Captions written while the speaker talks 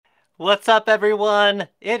What's up, everyone?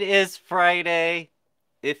 It is Friday.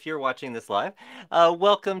 If you're watching this live,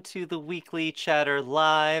 welcome to the weekly Chatter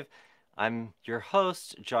Live. I'm your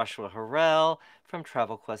host, Joshua Harrell from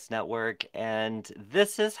Travel Quest Network, and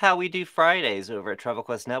this is how we do Fridays over at Travel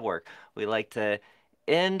Quest Network. We like to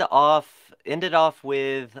end it off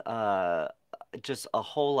with just a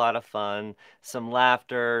whole lot of fun, some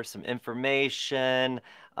laughter, some information,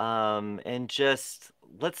 and just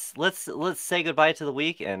let's say goodbye to the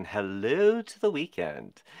week and hello to the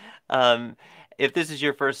weekend. Um, if this is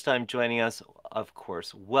your first time joining us, of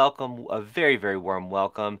course, welcome, a very, very warm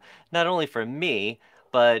welcome, not only from me,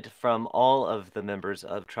 but from all of the members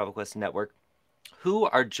of Travel Quest Network who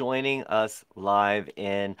are joining us live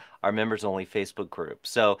in our members only Facebook group.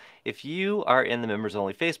 So if you are in the members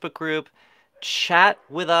only Facebook group, chat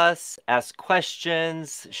with us, ask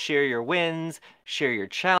questions, share your wins, share your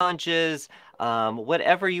challenges,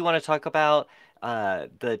 whatever you want to talk about.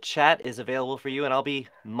 The chat is available for you, and I'll be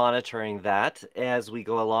monitoring that as we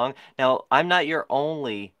go along. Now, I'm not your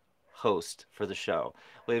only host for the show.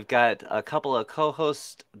 We've got a couple of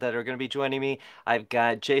co-hosts that are going to be joining me. I've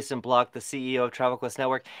got Jason Block, the CEO of Travel Quest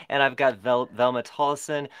Network, and I've got Velma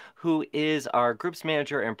Tollison, who is our groups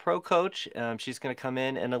manager and pro coach. She's going to come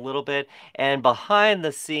in a little bit. And behind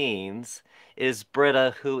the scenes is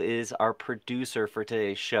Britta, who is our producer for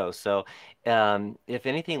today's show. So if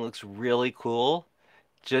anything looks really cool,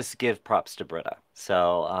 just give props to Britta.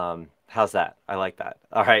 So, how's that? I like that.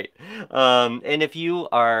 All right. And if you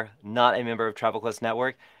are not a member of Travel Quest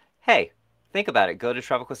Network, hey, think about it. Go to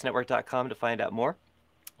travelquestnetwork.com to find out more.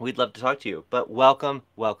 We'd love to talk to you. But welcome,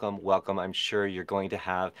 welcome, welcome. I'm sure you're going to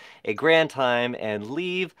have a grand time and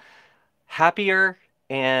leave happier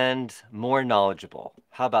and more knowledgeable.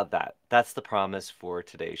 How about that? That's the promise for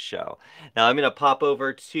today's show. Now I'm going to pop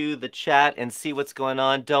over to the chat and see what's going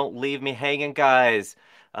on. Don't leave me hanging, guys.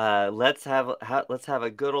 Let's have a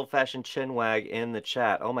good old-fashioned chinwag in the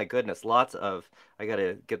chat. Oh my goodness, lots of I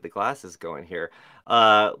gotta get the glasses going here.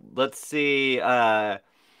 Let's see.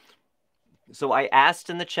 So I asked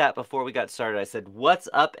in the chat before we got started. I said, "What's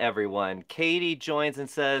up, everyone?" Katie joins and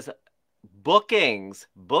says, bookings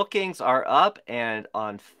are up and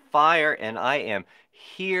on fire, and I am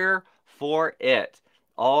here for it.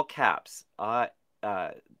 All caps. Uh,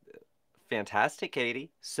 Fantastic,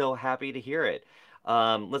 Katie. So happy to hear it.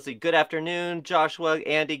 Let's see. Good afternoon, Joshua,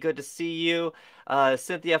 Andy. Good to see you.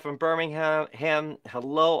 Cynthia from Birmingham.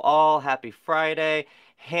 Hello, all. Happy Friday.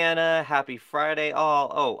 Hannah, happy Friday,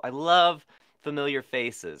 all. Oh, I love familiar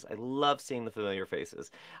faces. I love seeing the familiar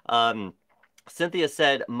faces. Cynthia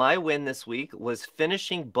said, my win this week was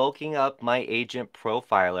finishing bulking up my agent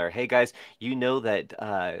profiler. Hey guys, you know that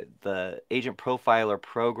the agent profiler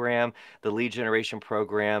program, the lead generation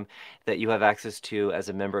program that you have access to as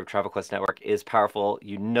a member of Travel Quest Network is powerful.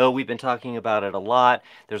 You know we've been talking about it a lot.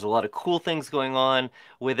 There's a lot of cool things going on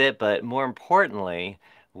with it, but more importantly,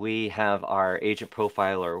 we have our agent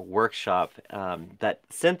profiler workshop that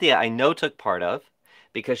Cynthia I know took part of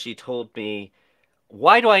because she told me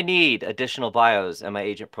why do I need additional bios in my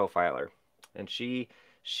agent profiler? And she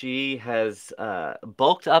has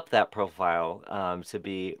bulked up that profile to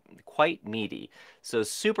be quite meaty. So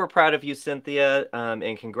super proud of you, Cynthia,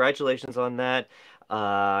 and congratulations on that.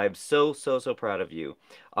 I'm so proud of you.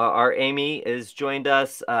 Our Amy is joined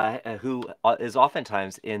us, who is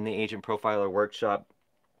oftentimes in the agent profiler workshop.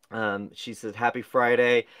 She said, "Happy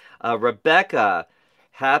Friday." Rebecca,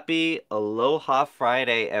 happy Aloha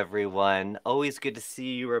Friday, everyone. Always good to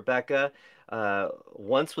see you, Rebecca.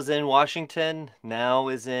 Once was in Washington, now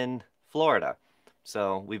is in Florida.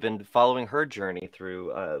 So we've been following her journey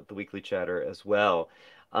through the weekly chatter as well.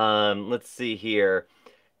 Let's see here.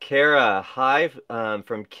 Kara, hi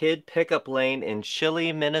from Kid Pickup Lane in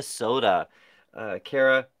Chile, Minnesota.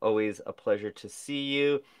 Kara, always a pleasure to see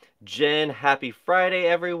you. Jen, happy Friday,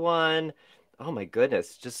 everyone. Oh my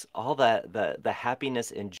goodness, just all that the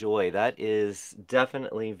happiness and joy. That is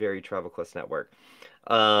definitely very Travel Quest Network.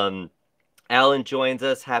 Um, Alan joins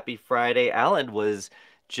us. Happy Friday. Alan was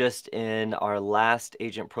just in our last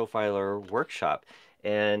agent profiler workshop,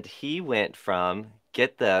 and he went from,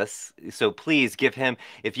 get this, so please give him,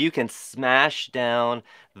 if you can smash down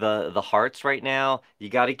the hearts right now, you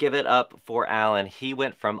got to give it up for Alan. He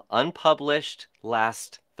went from unpublished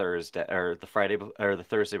last Thursday or the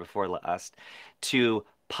Thursday before last to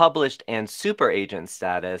published and super agent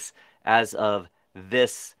status as of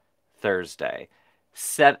this Thursday.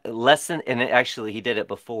 And actually he did it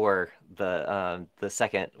before the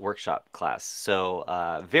second workshop class.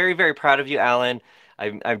 So very proud of you, Alan.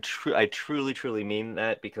 I truly mean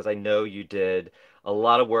that because I know you did a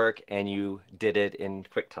lot of work and you did it in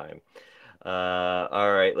quick time.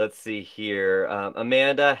 All right, let's see here.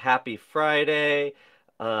 Amanda, happy Friday.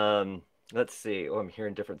 Um, let's see. Oh, I'm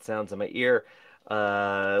hearing different sounds in my ear.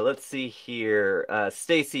 Let's see here.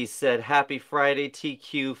 Stacy said, "Happy Friday,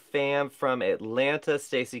 TQ fam from Atlanta."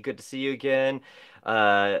 Stacy, good to see you again.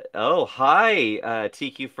 Oh, hi,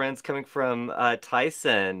 TQ friends coming from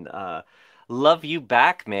Tyson. Love you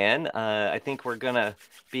back, man. I think we're gonna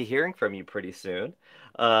be hearing from you pretty soon.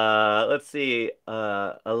 Let's see.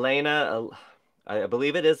 Elena, I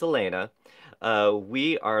believe it is Elena.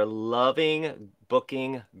 We are loving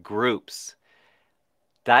booking groups.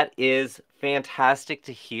 That is fantastic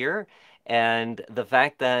to hear. And the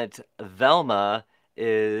fact that Velma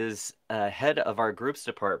is head of our groups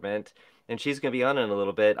department, and she's going to be on in a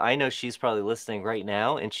little bit. I know she's probably listening right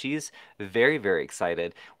now, and she's very, very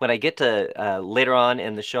excited. When I get to later on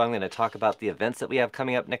in the show, I'm going to talk about the events that we have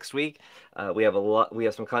coming up next week. We have a lot. We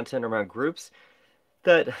have some content around groups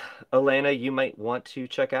that Elena, you might want to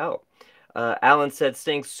check out. Alan said,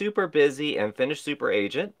 staying super busy and finished Super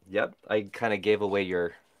Agent. Yep, I kind of gave away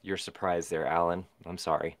your surprise there, Alan. I'm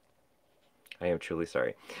sorry. I am truly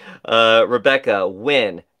sorry. Rebecca,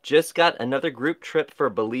 win. Just got another group trip for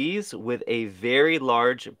Belize with a very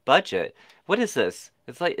large budget. What is this?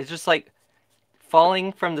 It's just like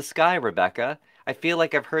falling from the sky, Rebecca. I feel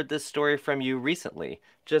like I've heard this story from you recently.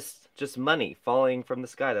 Just money falling from the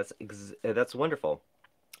sky. That's wonderful.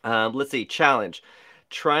 Let's see, challenge.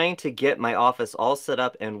 Trying to get my office all set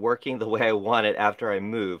up and working the way I want it after I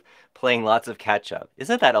move, playing lots of catch up.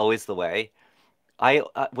 Isn't that always the way?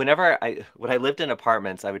 When I lived in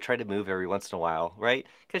apartments, I would try to move every once in a while, right?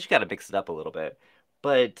 Because you got to mix it up a little bit.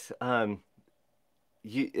 But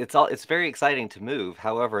it's very exciting to move.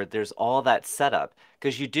 However, there's all that setup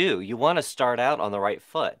because you want to start out on the right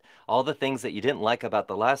foot. All the things that you didn't like about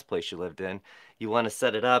the last place you lived in, you want to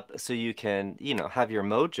set it up so you can, have your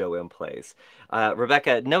mojo in place.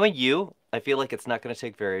 Rebecca, knowing you, I feel like it's not going to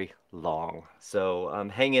take very long. So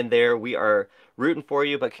hang in there. We are rooting for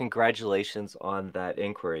you, but congratulations on that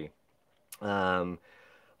inquiry. Um,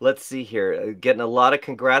 let's see here. Getting a lot of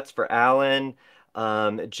congrats for Alan.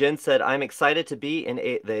 Jen said, I'm excited to be in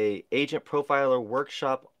the Agent Profiler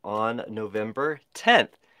workshop on November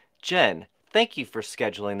 10th. Jen, thank you for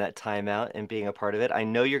scheduling that time out and being a part of it. I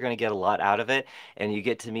know you're going to get a lot out of it, and you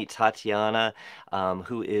get to meet Tatiana,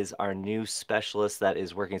 who is our new specialist that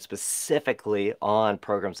is working specifically on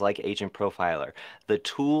programs like Agent Profiler, the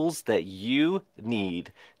tools that you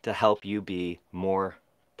need to help you be more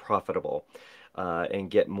profitable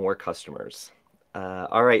and get more customers.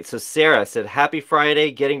 All right, so Sarah said, Happy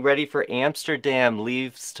Friday, getting ready for Amsterdam,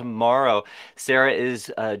 leaves tomorrow. Sarah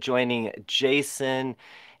is joining Jason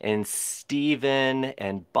and Steven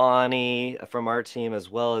and Bonnie from our team, as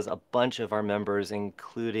well as a bunch of our members,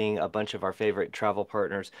 including a bunch of our favorite travel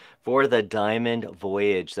partners, for the Diamond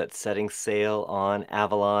Voyage that's setting sail on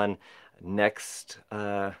Avalon next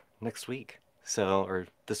week. So, or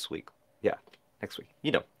this week. Yeah, next week.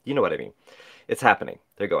 You know what I mean. It's happening.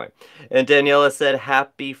 They're going. And Daniela said,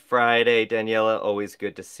 Happy Friday. Daniela, always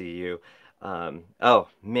good to see you. Oh,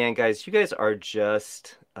 man, guys, you guys are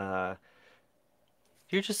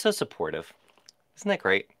you're just so supportive. Isn't that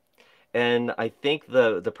great? And I think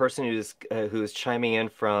the person who's chiming in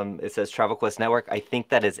from, it says Travel Quest Network, I think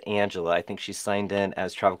that is Angela. I think she signed in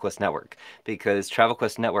as Travel Quest Network because Travel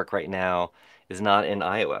Quest Network right now is not in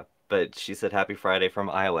Iowa. But she said Happy Friday from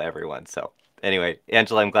Iowa, everyone. So anyway,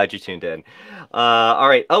 Angela, I'm glad you tuned in. All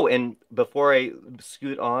right. Oh, and before I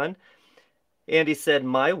scoot on, Andy said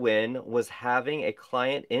my win was having a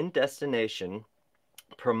client in destination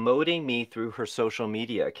promoting me through her social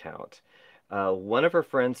media account. One of her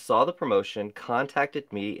friends saw the promotion,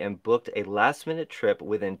 contacted me, and booked a last minute trip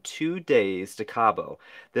within 2 days to Cabo.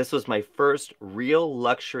 This was my first real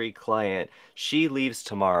luxury client. She leaves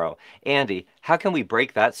tomorrow. Andy, how can we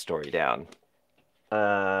break that story down?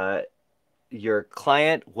 Uh, your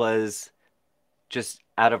client was just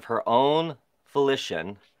out of her own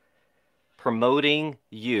volition promoting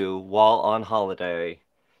you while on holiday.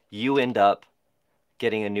 You end up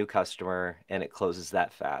getting a new customer and it closes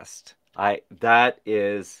that fast. That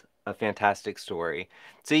is a fantastic story.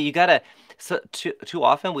 So you gotta too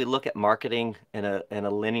often we look at marketing in a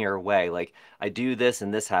linear way. Like I do this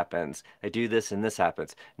and this happens. I do this and this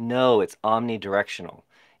happens. No, it's omnidirectional.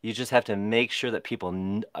 You just have to make sure that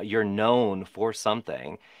you're known for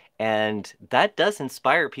something. And that does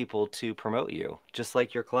inspire people to promote you, just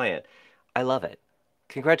like your client. I love it.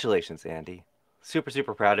 Congratulations, Andy. Super,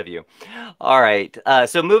 super proud of you. All right.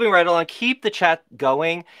 So moving right along, keep the chat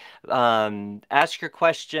going. Ask your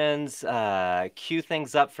questions, cue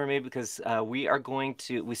things up for me because we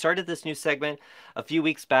started this new segment a few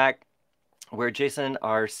weeks back where Jason,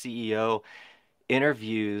 our CEO,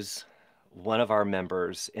 interviews one of our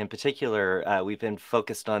members. In particular, we've been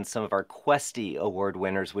focused on some of our Questy Award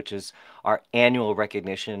winners, which is our annual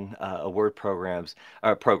recognition award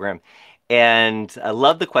program. And I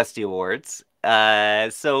love the Questy Awards.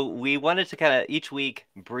 So we wanted to kind of each week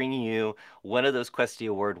bring you one of those Questy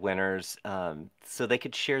Award winners so they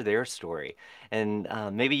could share their story. And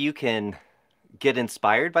maybe you can get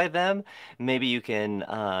inspired by them. Maybe you can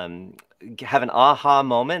have an aha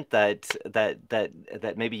moment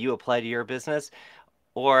that maybe you apply to your business,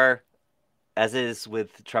 or as is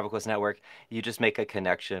with Travel Quest Network, you just make a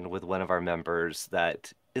connection with one of our members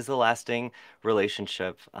that is a lasting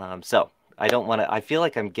relationship. So I don't want to. I feel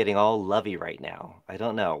like I'm getting all lovey right now. I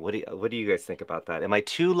don't know. What do you guys think about that? Am I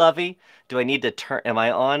too lovey? Do I need to turn? Am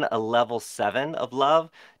I on a level 7 of love?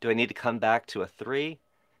 Do I need to come back to a 3?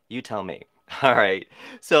 You tell me. All right.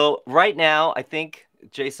 So right now, I think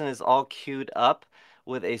Jason is all queued up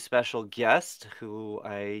with a special guest who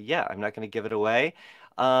I'm not going to give it away.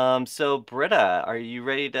 So Britta, are you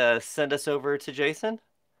ready to send us over to Jason?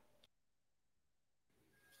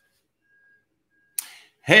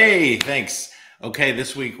 Hey, thanks. Okay,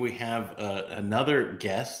 this week we have another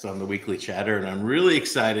guest on the Weekly Chatter, and I'm really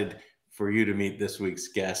excited for you to meet this week's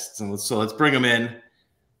guests. And so let's bring them in.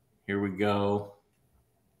 Here we go.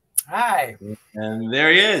 Hi. And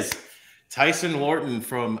there he is, Tyson Wharton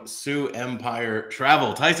from Sioux Empire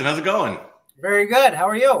Travel. Tyson, how's it going? Very good. How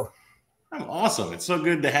are you? I'm awesome. It's so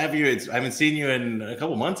good to have you. I haven't seen you in a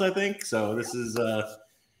couple months, I think. So this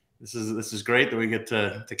is great that we get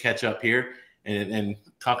to catch up here and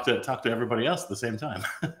talk to everybody else at the same time.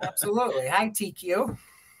 Absolutely. Hi, TQ.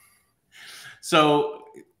 So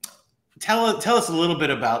tell us a little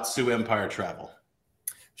bit about Sioux Empire Travel.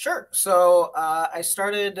 Sure. So I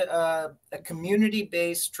started a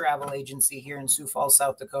community-based travel agency here in Sioux Falls,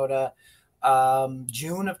 South Dakota,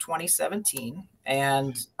 June of 2017.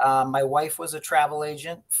 And my wife was a travel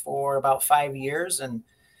agent for about 5 years. And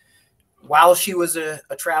while she was a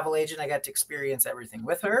travel agent, I got to experience everything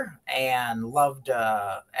with her and loved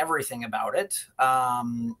everything about it.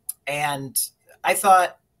 And I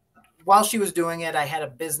thought, while she was doing it, I had a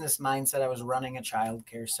business mindset. I was running a child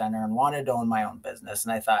care center and wanted to own my own business.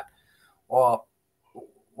 And I thought, well,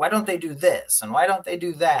 why don't they do this? And why don't they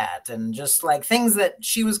do that? And just like things that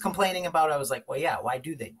she was complaining about, I was like, well, yeah, why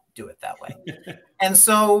do they do it that way? And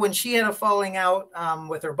so when she had a falling out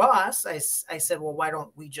with her boss, I said, well, why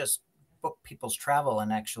don't we just book people's travel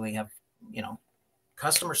and actually have,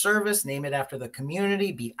 customer service, name it after the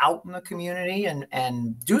community, be out in the community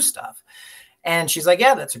and do stuff. And she's like,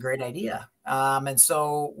 yeah, that's a great idea. And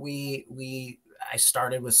so I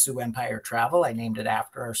started with Sioux Empire Travel. I named it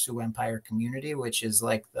after our Sioux Empire community, which is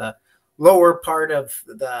like the lower part of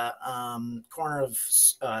the corner of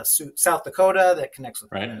South Dakota that connects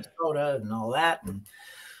with Minnesota and all that.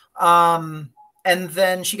 And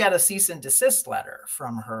then she got a cease and desist letter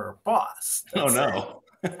from her boss. Oh, no.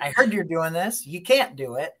 I heard you're doing this. You can't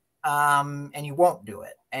do it. And you won't do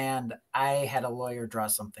it. And I had a lawyer draw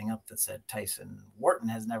something up that said Tyson Wharton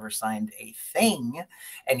has never signed a thing,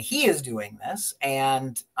 and he is doing this.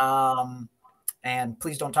 And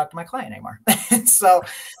please don't talk to my client anymore. So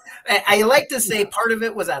I like to say part of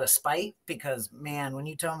it was out of spite, because man, when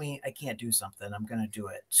you tell me I can't do something, I'm going to do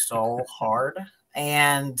it so hard.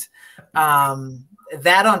 And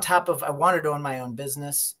that on top of, I wanted to own my own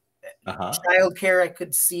business. Childcare I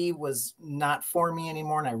could see was not for me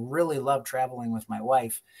anymore. And I really love traveling with my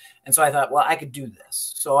wife. And so I thought, well, I could do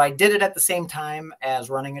this. So I did it at the same time as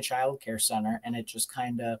running a childcare center. And it just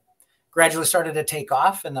kind of gradually started to take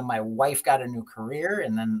off. And then my wife got a new career.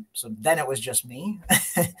 And then it was just me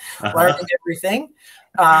learning everything.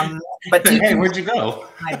 But TQ, hey, where'd you go?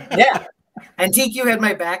 And TQ had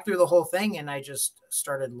my back through the whole thing. And I just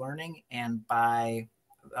started learning. And by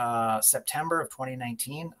September of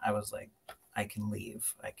 2019, I was like, I can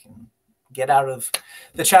leave. I can get out of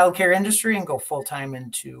the childcare industry and go full time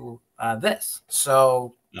into this.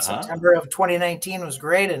 So September of 2019 was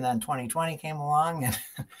great, and then 2020 came along,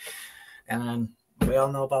 and then we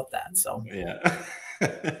all know about that. So yeah,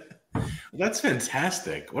 that's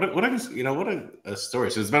fantastic. What a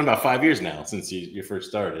story. So it's been about 5 years now since you first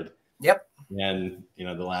started. Yep. And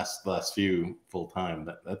the last few full time.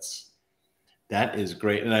 That is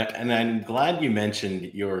great, and I'm glad you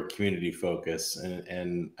mentioned your community focus,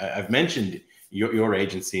 and I've mentioned your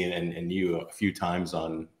agency and you a few times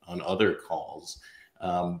on other calls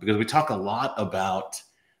because we talk a lot about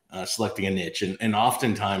selecting a niche, and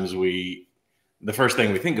oftentimes the first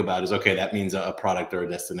thing we think about is, okay, that means a product or a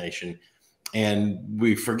destination, And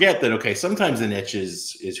we forget that, okay, sometimes the niche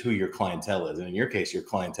is who your clientele is. And in your case, your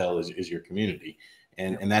clientele is your community.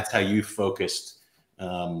 And that's how you focused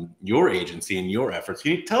your agency and your efforts.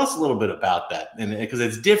 Can you tell us a little bit about that? And because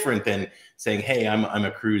it's different than saying, hey, I'm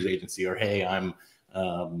a cruise agency, or hey, I'm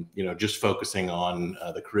just focusing on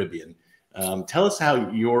the Caribbean. Tell us how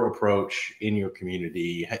your approach in your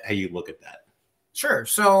community, how you look at that. Sure.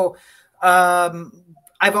 So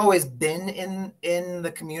I've always been in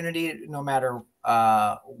the community, no matter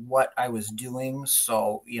what I was doing.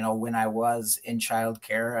 So, when I was in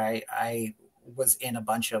childcare, I was in a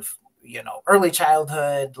bunch of, early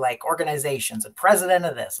childhood, like, organizations, and president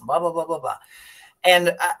of this, and blah, blah, blah, blah, blah.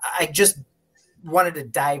 And I just wanted to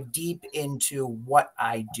dive deep into what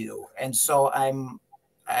I do. And so I'm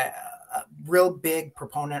a real big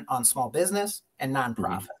proponent on small business and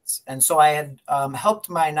nonprofits. And so I had helped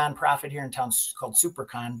my nonprofit here in town called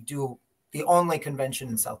SuperCon do the only convention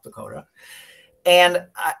in South Dakota. And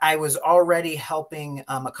I was already helping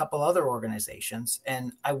a couple other organizations,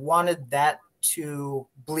 and I wanted that to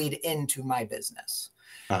bleed into my business.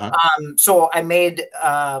 So I made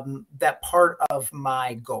that part of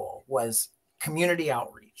my goal was community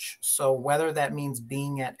outreach. So whether that means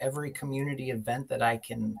being at every community event that I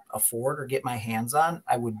can afford or get my hands on,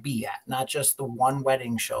 I would be at, not just the one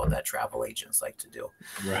wedding show that travel agents like to do.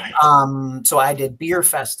 Right. So I did beer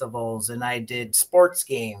festivals, and I did sports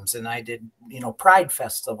games, and I did, pride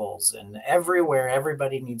festivals, and everywhere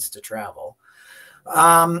everybody needs to travel.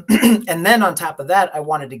 And then on top of that, I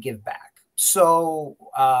wanted to give back. So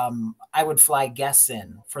I would fly guests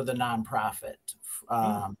in for the nonprofit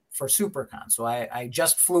for SuperCon. So I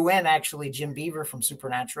just flew in, actually, Jim Beaver from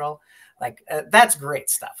Supernatural. Like, that's great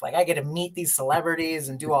stuff. Like, I get to meet these celebrities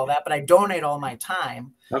and do all that, but I donate all my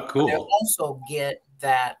time. Oh, cool. I also get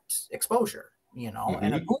that exposure,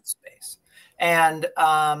 and a booth space. And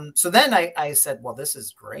so then I said, well, this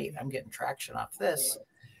is great. I'm getting traction off this.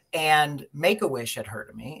 And Make-A-Wish had heard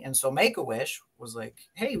of me. And so Make-A-Wish was like,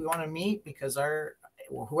 hey, we want to meet because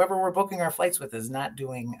whoever we're booking our flights with is not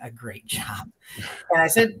doing a great job. And I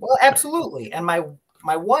said, well, absolutely. And my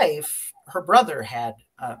wife, her brother had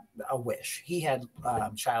a wish. He had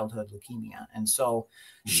childhood leukemia. And so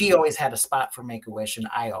she always had a spot for Make-A-Wish, and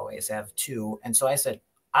I always have too. And so I said,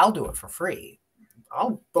 I'll do it for free.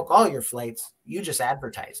 I'll book all your flights. You just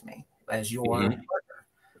advertise me as your partner.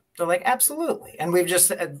 They're like, absolutely. And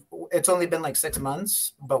it's only been like 6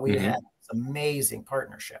 months, but we had this amazing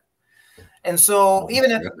partnership. And so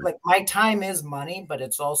even if, like, my time is money, but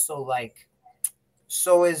it's also like,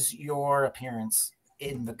 so is your appearance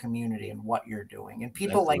in the community and what you're doing. And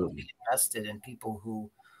people like to be invested in people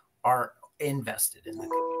who are invested in the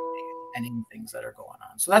community and in things that are going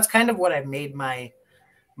on. So that's kind of what I've made my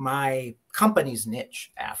company's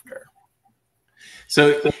niche after.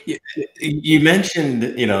 So you mentioned,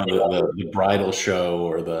 the bridal show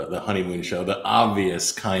or the honeymoon show, the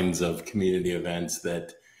obvious kinds of community events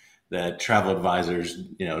that travel advisors,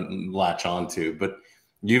 latch onto, but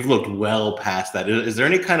you've looked well past that. Is there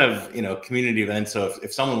any kind of, community event? So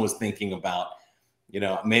if someone was thinking about,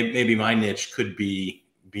 maybe my niche could be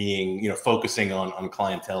being, focusing on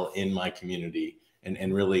clientele in my community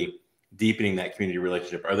and really deepening that community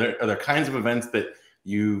relationship, are there kinds of events that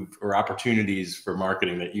or opportunities for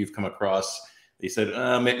marketing that you've come across that you said,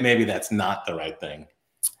 maybe that's not the right thing?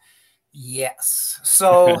 Yes.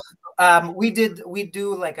 So we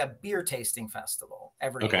do like a beer tasting festival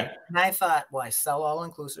every year. And I thought, well, I sell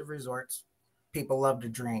all-inclusive resorts. People love to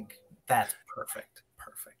drink. That's perfect.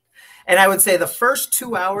 And I would say the first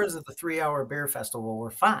 2 hours of the 3-hour beer festival were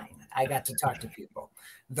fine. I got to talk to people.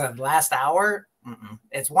 The last hour,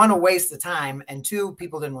 it's one, a waste of time, and two,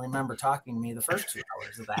 people didn't remember talking to me the first 2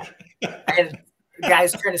 hours of that. I had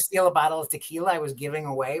guys trying to steal a bottle of tequila I was giving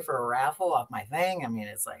away for a raffle off my thing. I mean,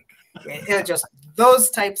 it's like, it just, those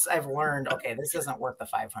types I've learned, okay, this isn't worth the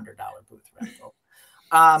 $500 booth rental.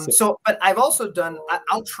 But I've also done,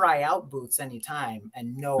 I'll try out booths anytime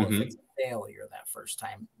and know if it's a failure that first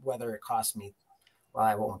time, whether it costs me, well,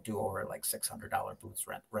 I won't do over like $600 booth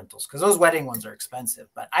rentals because those wedding ones are expensive,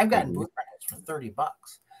 but I've gotten booth rentals for $30.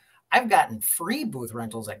 I've gotten free booth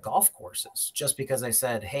rentals at golf courses just because I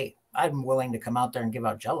said, hey, I'm willing to come out there and give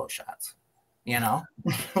out Jello shots,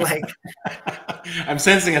 like I'm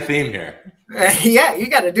sensing a theme here. Yeah, you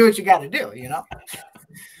got to do what you got to do,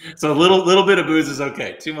 So a little bit of booze is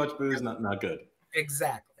okay. Too much booze, not good.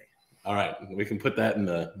 Exactly. All right, we can put that in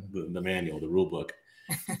the manual, the rule book.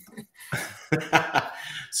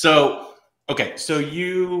 So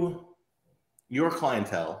your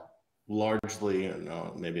clientele largely,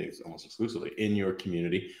 maybe it's almost exclusively in your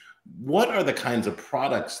community. What are the kinds of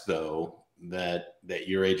products, though, that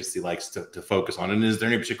your agency likes to focus on? And is there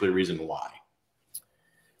any particular reason why?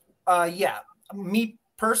 Yeah, me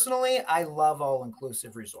personally, I love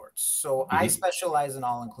all-inclusive resorts. So I specialize in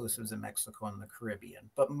all-inclusives in Mexico and the Caribbean.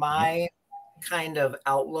 But my kind of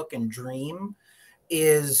outlook and dream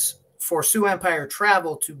is for Sioux Empire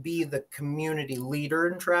Travel to be the community leader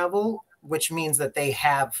in travel, which means that they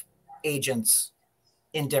have agents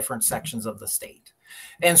in different sections of the state.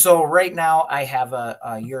 And so right now I have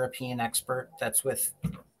a European expert that's with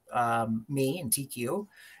me and TQ,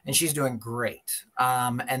 and she's doing great.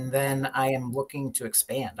 And then I am looking to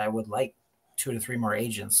expand. I would like 2 to 3 more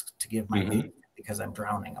agents to give my lead because I'm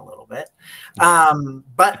drowning a little bit.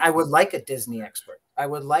 But I would like a Disney expert. I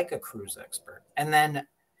would like a cruise expert. And then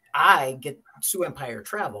Sioux Empire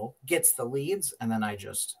Travel gets the leads, and then I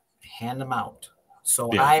just hand them out. So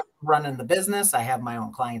I'm running the business. I have my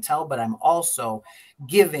own clientele, but I'm also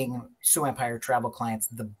giving Sioux Empire Travel clients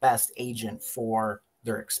the best agent for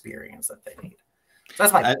their experience that they need. So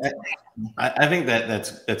that's my. I think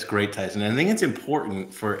that's great, Tyson. And I think it's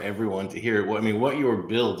important for everyone to hear. I mean, what you're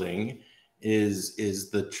building is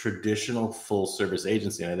the traditional full service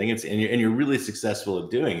agency, and I think and you're really successful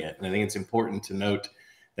at doing it. And I think it's important to note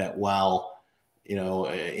that while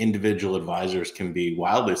individual advisors can be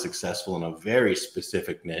wildly successful in a very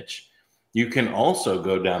specific niche, you can also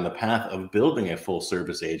go down the path of building a full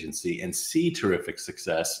service agency and see terrific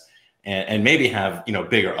success and maybe have,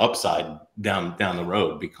 bigger upside down the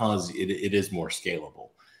road because it is more scalable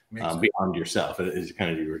beyond yourself, is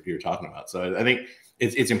kind of you're talking about. So I think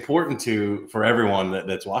it's important for everyone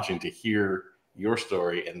that's watching to hear your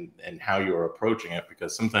story and how you're approaching it,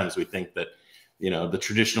 because sometimes we think that the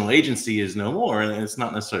traditional agency is no more, and it's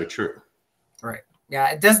not necessarily true. Right. Yeah,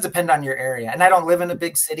 it does depend on your area. And I don't live in a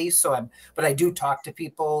big city, but I do talk to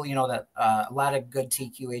people, that a lot of good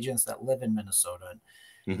TQ agents that live in Minnesota.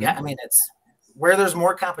 Yeah, I mean, it's where there's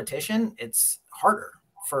more competition, it's harder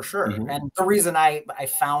for sure. And the reason I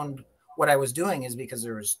found what I was doing is because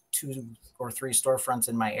there was 2 or 3 storefronts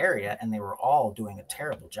in my area, and they were all doing a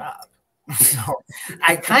terrible job. So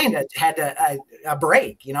I kind of had a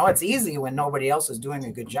break. It's easy when nobody else is doing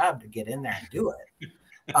a good job to get in there and do it.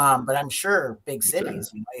 But I'm sure big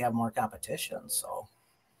cities, you have more competition. So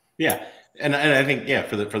yeah, and I think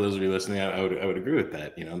for those of you listening, I would agree with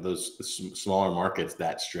that. Those smaller markets,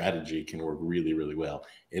 that strategy can work really, really well.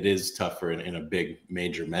 It is tougher in a big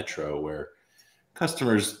major metro where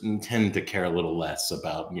customers tend to care a little less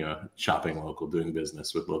about shopping local, doing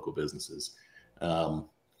business with local businesses.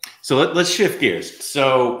 So let's shift gears.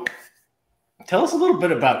 So tell us a little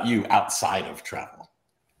bit about you outside of travel.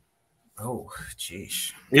 Oh,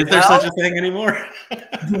 geez. Is there such a thing anymore?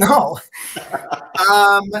 No.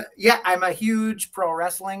 Yeah, I'm a huge pro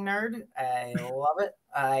wrestling nerd. I love it.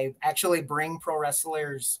 I actually bring pro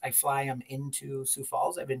wrestlers. I fly them into Sioux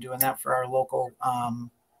Falls. I've been doing that for our local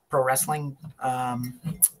pro wrestling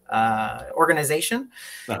organization.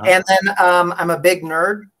 And then I'm a big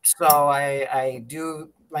nerd. So I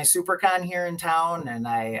do my SuperCon here in town, and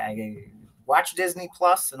I watch Disney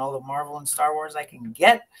Plus and all the Marvel and Star Wars I can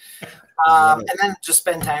get. And then just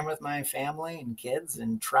spend time with my family and kids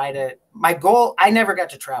and my goal, I never got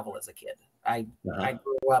to travel as a kid. I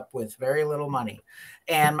grew up with very little money,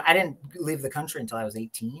 and I didn't leave the country until I was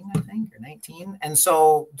 18, I think, or 19. And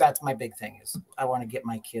so that's my big thing is I want to get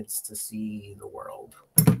my kids to see the world,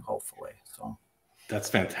 hopefully. So that's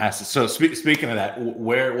fantastic. So speaking of that,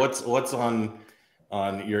 what's on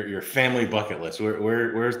your family bucket list?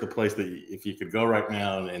 Where's the place that if you could go right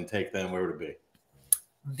now and take them, where would it be?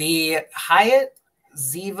 The Hyatt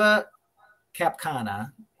Ziva Cap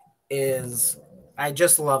Cana I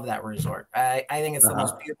just love that resort. I think it's the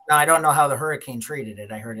most beautiful. Now, I don't know how the hurricane treated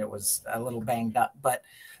it. I heard it was a little banged up, but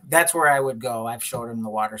that's where I would go. I've showed them the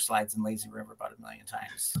water slides in Lazy River about 1 million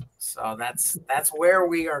times. So that's where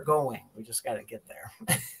we are going. We just got to get there.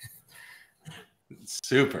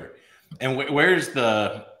 Super. And where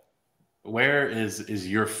is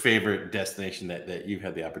your favorite destination that you've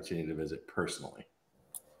had the opportunity to visit personally?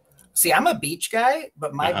 See, I'm a beach guy,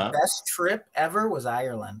 but my best trip ever was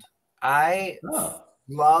Ireland. I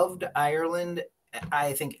loved Ireland.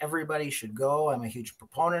 I think everybody should go. I'm a huge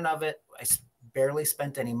proponent of it. I barely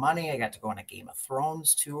spent any money. I got to go on a Game of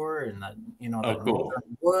Thrones tour in the cool.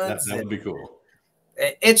 woods. That would be cool.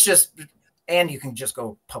 It's just, and you can just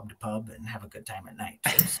go pub to pub and have a good time at night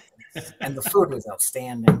too. And the food was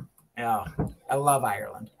outstanding. Yeah, I love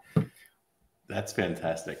Ireland. That's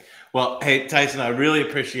fantastic. Well, hey, Tyson, I really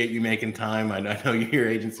appreciate you making time. I know your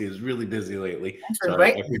agency is really busy lately. So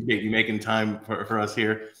I appreciate you making time for us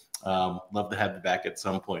here. Love to have you back at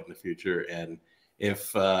some point in the future. And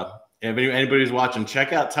if anybody's watching,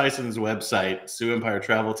 check out Tyson's website, Sioux Empire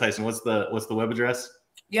Travel. Tyson, what's the web address?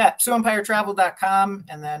 Yeah, SiouxEmpireTravel.com,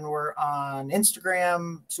 and then we're on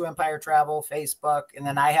Instagram, Sioux Empire Travel, Facebook, and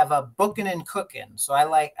then I have a Booking and Cooking. So I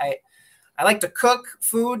like to cook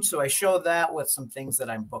food, so I show that with some things that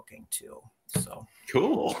I'm booking too. So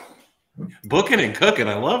cool. Booking and cooking,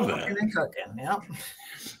 I love that. Booking and cooking, yeah.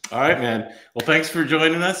 All right, man. Well, thanks for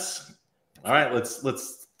joining us. All right,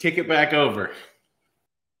 let's kick it back over.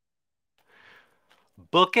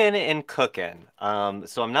 Booking and cooking.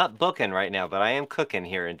 So I'm not booking right now, but I am cooking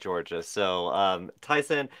here in Georgia. So,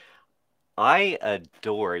 Tyson, I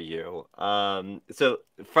adore you. So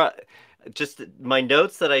just my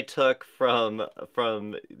notes that I took from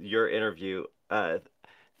your interview,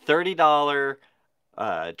 $30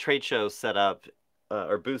 trade show setup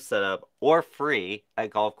or booth setup or free at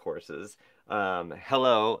golf courses.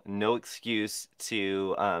 Hello, no excuse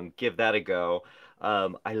to give that a go.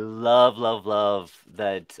 I love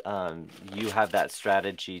that you have that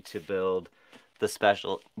strategy to build the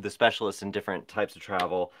specialists in different types of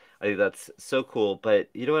travel. I think that's so cool. But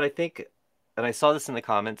you know what I think, and I saw this in the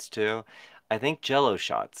comments too. I think Jello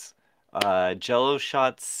shots. Jello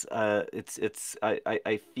shots,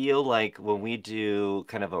 I feel like when we do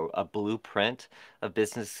kind of a blueprint of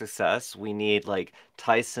business success, we need like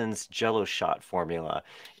Tyson's Jello shot formula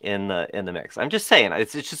in the mix. I'm just saying,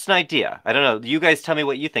 it's just an idea. I don't know. You guys tell me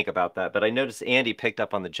what you think about that, but I noticed Andy picked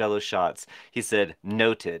up on the Jello shots. He said,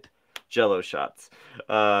 noted Jello shots.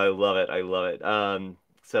 I love it. I love it.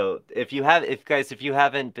 So if you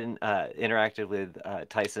haven't been interacted with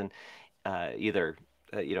Tyson, either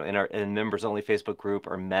in members only Facebook group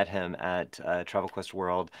or met him at Travel Quest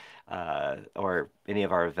World or any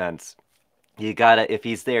of our events, if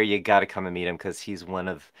he's there, you gotta come and meet him because he's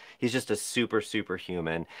just a super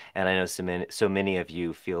human, and I know so many of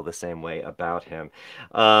you feel the same way about him.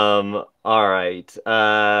 All right,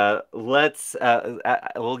 we'll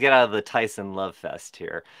get out of the Tyson love fest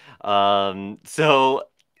here. So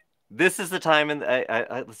this is the time, and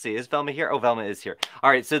let's see, is Velma here? Oh, Velma is here. All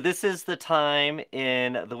right, so this is the time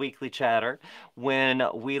in the weekly chatter when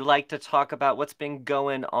we like to talk about what's been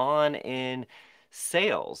going on in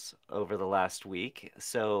sales over the last week.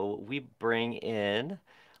 So we bring in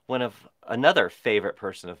another favorite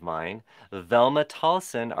person of mine, Velma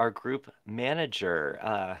Tolson, our group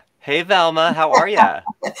manager. Hey, Velma, how are you?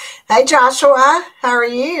 Hey, Joshua, how are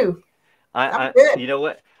you? I'm good. You know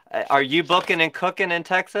what? Are you booking and cooking in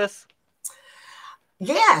Texas?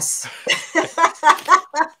 Yes.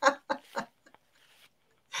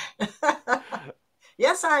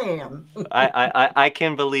 Yes, I am. I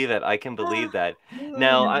can believe it. I can believe that.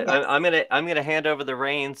 Now I'm gonna hand over the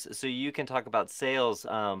reins so you can talk about sales.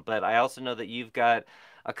 But I also know that you've got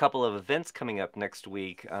a couple of events coming up next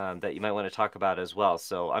week that you might want to talk about as well.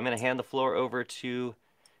 So I'm gonna hand the floor over to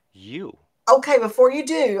you. Okay, before you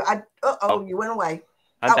do, you went away.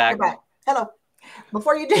 I'm back. You're back. Hello.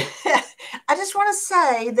 Before you do, I just want to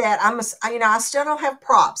say that I still don't have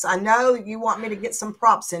props. I know you want me to get some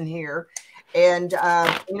props in here, and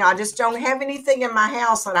I just don't have anything in my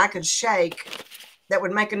house that I could shake that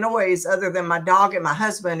would make a noise other than my dog and my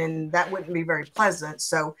husband, and that wouldn't be very pleasant.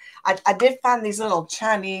 So I did find these little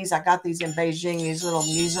Chinese. I got these in Beijing, these little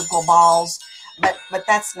musical balls, but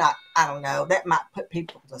that's not. I don't know. That might put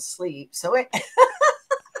people to sleep. So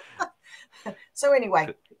So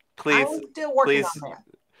anyway, please, I'm still working on that.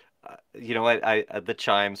 You know what? The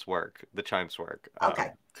chimes work. The chimes work.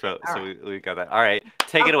 Okay. So we got that. All right.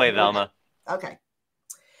 Take it away, Velma. Okay.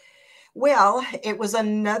 Well, it was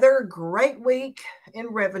another great week in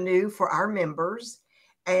revenue for our members.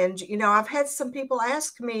 And, I've had some people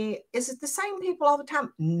ask me, is it the same people all the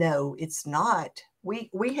time? No, it's not. We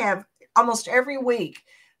have almost every week,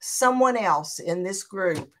 someone else in this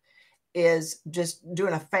group is just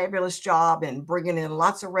doing a fabulous job and bringing in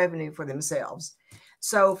lots of revenue for themselves.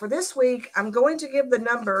 So for this week, I'm going to give the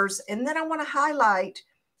numbers, and then I want to highlight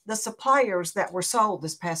the suppliers that were sold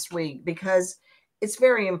this past week because it's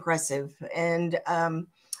very impressive. And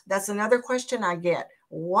that's another question I get.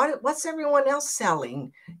 What's everyone else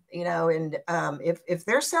selling? And if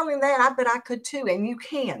they're selling that, I bet I could too. And you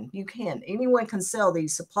can. Anyone can sell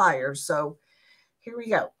these suppliers. So here we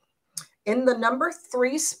go. In the number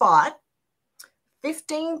 3 spot,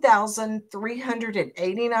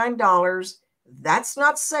 $15,389. That's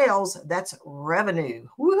not sales, that's revenue.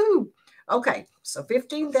 Woohoo! Okay, so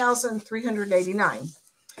 $15,389.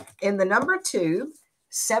 In the number 2,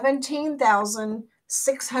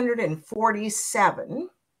 $17,647.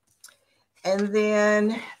 And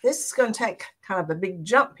then this is going to take kind of a big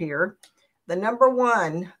jump here. The number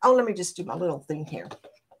 1, let me just do my little thing here.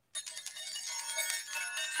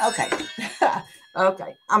 Okay.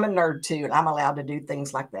 Okay. I'm a nerd too, and I'm allowed to do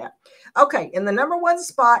things like that. Okay. In the number one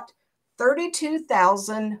spot,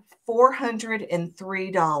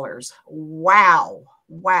 $32,403. Wow.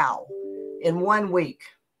 Wow. In 1 week.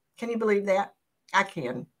 Can you believe that? I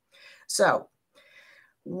can. So,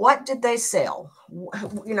 what did they sell?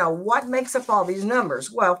 What makes up all these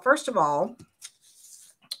numbers? Well, first of all,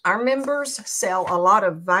 our members sell a lot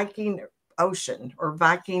of Viking Ocean or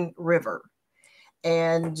Viking River.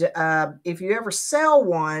 And if you ever sell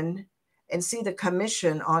one and see the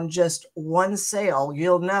commission on just one sale,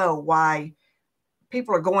 you'll know why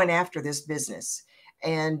people are going after this business.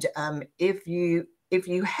 And if you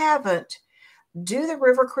haven't, do the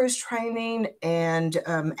river cruise training and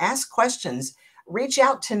ask questions. Reach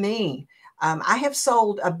out to me. I have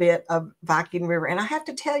sold a bit of Viking River, and I have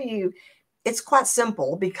to tell you, it's quite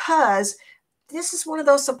simple because this is one of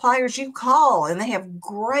those suppliers you call and they have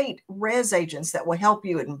great res agents that will help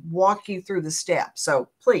you and walk you through the steps. So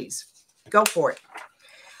please go for it.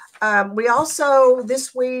 We also,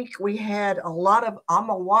 this week, we had a lot of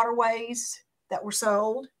AMA Waterways that were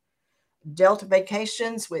sold. Delta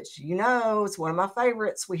Vacations, which is one of my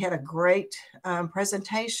favorites. We had a great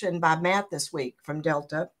presentation by Matt this week from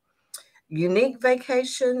Delta. Unique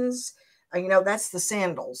Vacations, that's the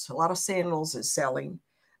sandals. A lot of sandals is selling.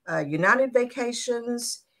 United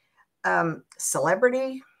Vacations,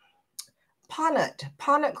 Celebrity,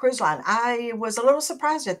 Ponant Cruise Line. I was a little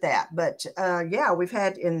surprised at that, but yeah, we've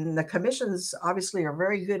had in the commissions obviously are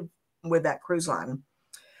very good with that cruise line.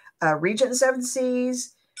 Regent Seven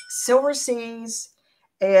Seas, Silver Seas,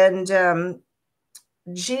 and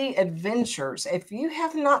G Adventures. If you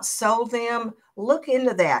have not sold them, look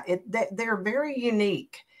into that. They're very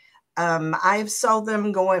unique. I've sold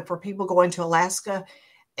them for people going to Alaska,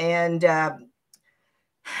 and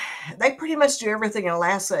they pretty much do everything in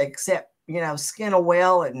Alaska except skin a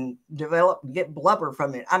whale and get blubber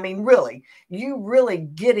from it. I mean, really, you really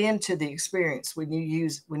get into the experience when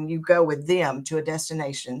you go with them to a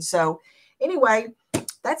destination. So anyway,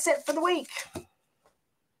 that's it for the week.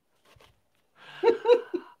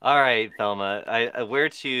 All right, Thelma. Where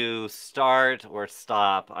to start or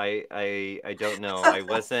stop? I don't know. I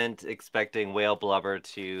wasn't expecting whale blubber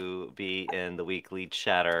to be in the weekly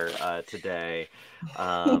chatter today.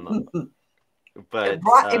 But it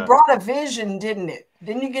brought a vision, didn't it?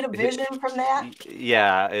 Didn't you get a vision from that?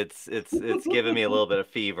 Yeah, it's giving me a little bit of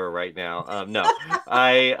fever right now. No,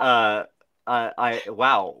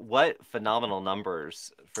 wow, what phenomenal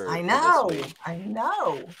numbers for this week. I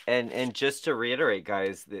know. And just to reiterate,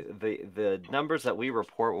 guys, the numbers that we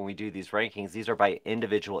report when we do these rankings, these are by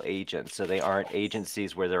individual agents. So they aren't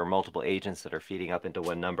agencies where there are multiple agents that are feeding up into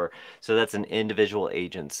one number. So that's an individual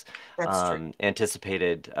agent's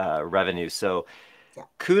anticipated revenue. So yeah.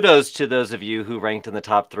 Kudos to those of you who ranked in the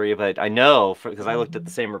top 3, but I know, because I looked at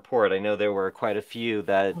the same report, I know there were quite a few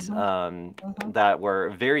that that were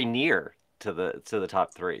very near to the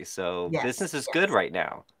top 3. So yes, business is good right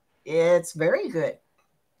now. It's very good.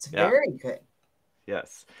 It's very good.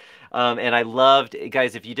 Yes. And I loved,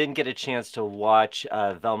 guys, if you didn't get a chance to watch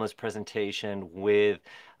Velma's presentation with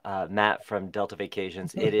Matt from Delta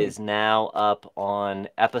Vacations, it is now up on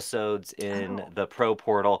episodes in the Pro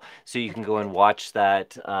portal, so you can go and watch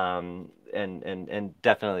that. And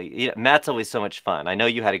definitely, Matt's always so much fun. I know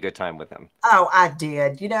you had a good time with him. Oh, I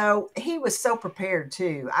did. He was so prepared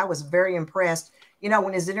too. I was very impressed.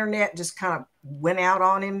 When his internet just kind of went out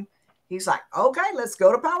on him, he's like, okay, let's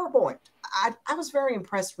go to PowerPoint. I was very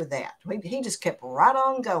impressed with that. He just kept right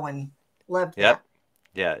on going. Loved that.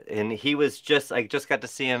 Yeah, and I just got to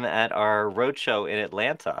see him at our roadshow in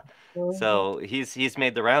Atlanta. So he's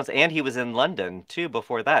made the rounds, and he was in London too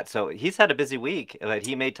before that. So he's had a busy week, but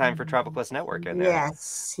he made time for Travel Quest Network in there.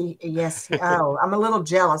 Yes. Oh, I'm a little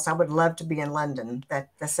jealous. I would love to be in London. That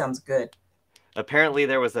sounds good. Apparently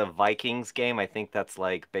there was a Vikings game. I think that's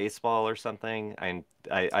like baseball or something. I'm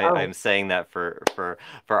saying that for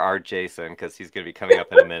our Jason, because he's going to be coming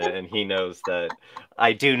up in a minute, and he knows that.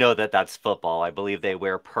 I do know that that's football. I believe they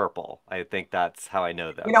wear purple. I think that's how I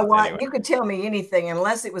know that. You know what? Anyway. You could tell me anything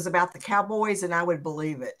unless it was about the Cowboys, and I would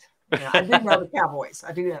believe it. I do know the Cowboys.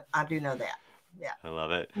 I do know that. Yeah. I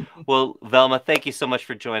love it. Well, Velma, thank you so much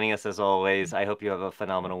for joining us as always. I hope you have a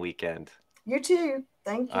phenomenal weekend. You too.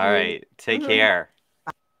 Thank you. All right. Take care.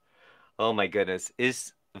 Oh my goodness.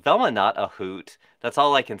 Is Velma not a hoot? That's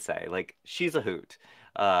all I can say. Like, she's a hoot.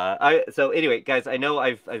 So anyway, guys, I know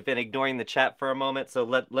I've been ignoring the chat for a moment, so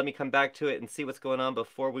let me come back to it and see what's going on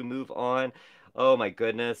before we move on. Oh my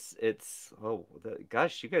goodness.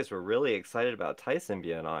 Gosh, you guys were really excited about Tyson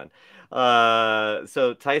being on.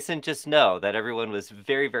 So Tyson, just know that everyone was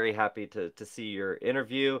very, very happy to see your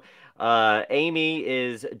interview. Amy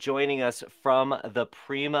is joining us from the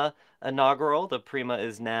Prima inaugural. The Prima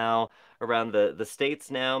is now around the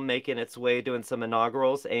States now, making its way, doing some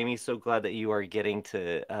inaugurals. Amy, so glad that you are getting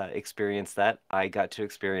to experience that. I got to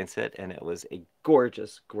experience it, and it was a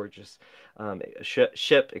gorgeous, gorgeous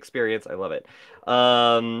ship experience. I love it.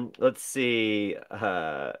 Let's see.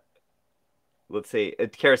 Let's see.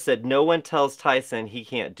 Kara said, no one tells Tyson he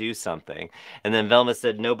can't do something. And then Velma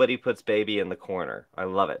said, nobody puts baby in the corner. I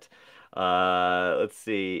love it. Let's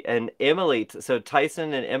see. And Emily, so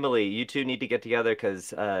Tyson and Emily, you two need to get together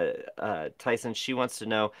because Tyson, she wants to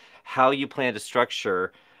know how you plan to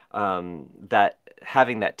structure that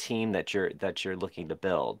having that team that you're looking to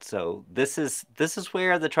build. So this is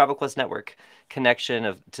where the Travel Quest Network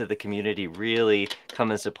connection to the community really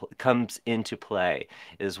comes into play,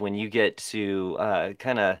 is when you get to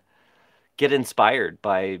kind of get inspired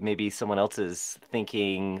by maybe someone else's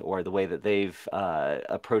thinking or the way that they've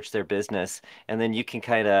approached their business, and then you can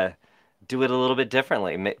kind of do it a little bit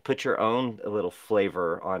differently, put your own little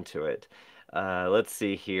flavor onto it. Let's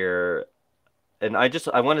see here. And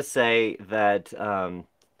I want to say that,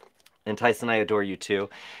 and Tyson, I adore you too.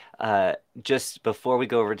 Just before we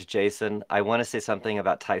go over to Jason, I want to say something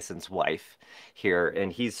about Tyson's wife here.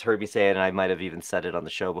 And he's heard me say it, and I might have even said it on the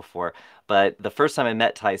show before. But the first time I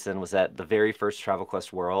met Tyson was at the very first Travel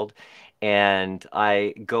Quest World. And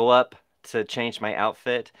I go up to change my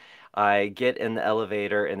outfit. I get in the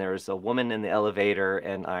elevator, and there's a woman in the elevator,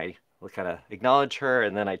 and I kind of acknowledge her,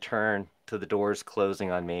 and then I turn to the doors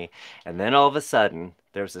closing on me. And then all of a sudden,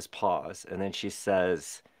 there's this pause, and then she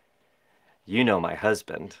says, you know my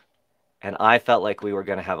husband. And I felt like we were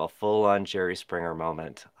going to have a full-on Jerry Springer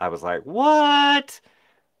moment. I was like, what?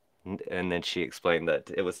 And then she explained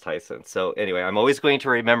that it was Tyson. So anyway, I'm always going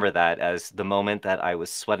to remember that as the moment that I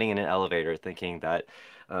was sweating in an elevator thinking that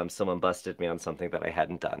someone busted me on something that I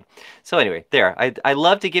hadn't done. So anyway, there. I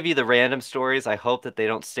love to give you the random stories. I hope that they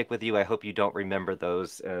don't stick with you. I hope you don't remember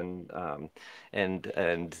those, and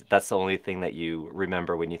that's the only thing that you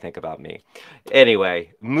remember when you think about me.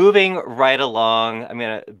 Anyway, moving right along, I'm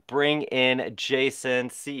gonna bring in Jason,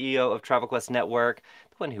 CEO of Travel Quest Network,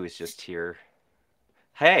 the one who was just here.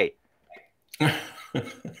 Hey.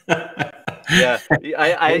 Yeah,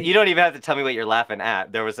 you don't even have to tell me what you're laughing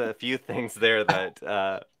at. There was a few things there that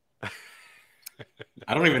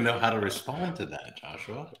I don't even know how to respond to that,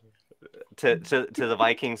 Joshua. To the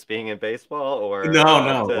Vikings being in baseball, or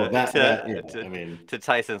no, to, I mean, to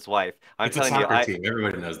Tyson's wife. I'm it's telling a soccer you, team.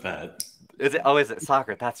 Everybody knows that. Is it? Oh, is it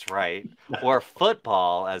soccer? That's right. Or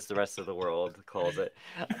football, as the rest of the world calls it.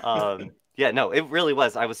 Yeah, no, it really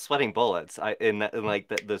was. I was sweating bullets. In like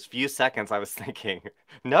those few seconds, I was thinking,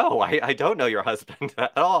 no, I don't know your husband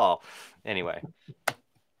at all. Anyway,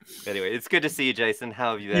 it's good to see you, Jason.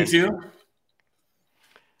 How have you been? You too.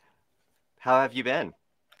 How have you been?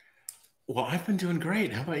 Well, I've been doing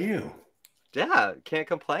great. How about you? Yeah, can't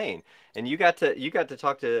complain. And you got to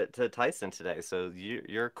talk to Tyson today, so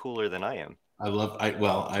you're cooler than I am.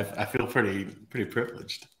 I feel pretty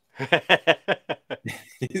privileged.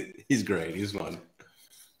 He's great. He's fun.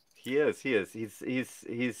 He is.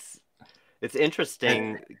 He's it's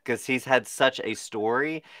interesting because he's had such a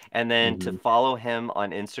story, and then to follow him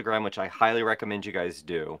on Instagram, which I highly recommend you guys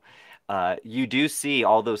do. You do see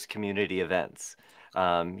all those community events.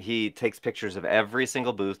 He takes pictures of every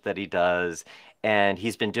single booth that he does, and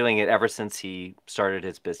he's been doing it ever since he started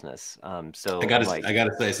his business. So I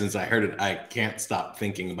gotta say, since I heard it, I can't stop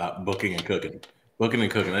thinking about booking and cooking. Booking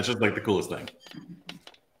and cooking. That's just like the coolest thing.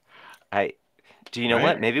 Do you know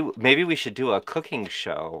what? Maybe we should do a cooking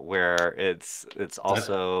show where it's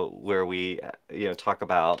also where we talk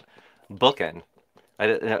about booking.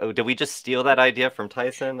 Did we just steal that idea from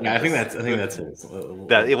Tyson? Yeah, I think that's it.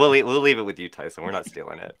 We'll leave it with you, Tyson. We're not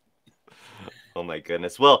stealing it. Oh my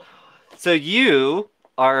goodness. Well, so you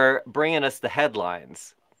are bringing us the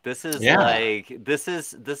headlines. This is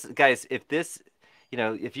guys.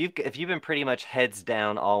 If you've been pretty much heads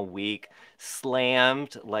down all week,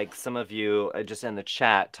 slammed like some of you just in the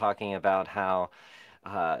chat talking about how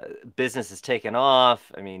business is taken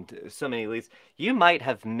off. I mean, so many leads. You might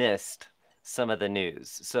have missed some of the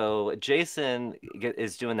news. So Jason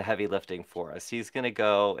is doing the heavy lifting for us. He's going to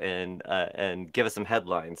go and give us some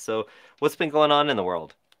headlines. So what's been going on in the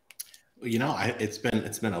world? It's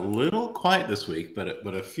been a little quiet this week,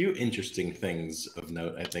 but a few interesting things of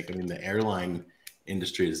note. I think. I mean, the airline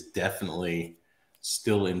industry is definitely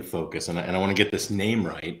still in focus, and I want to get this name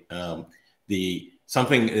right. The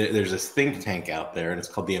something. There's this think tank out there, and it's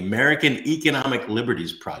called the American Economic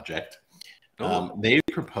Liberties Project. They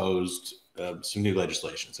proposed some new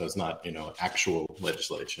legislation. So it's not, actual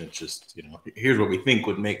legislation. It's just, here's what we think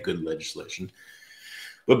would make good legislation.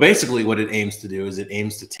 But basically what it aims to do is it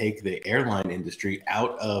aims to take the airline industry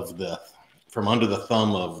out of from under the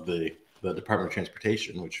thumb of the Department of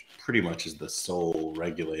Transportation, which pretty much is the sole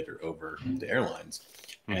regulator over the airlines,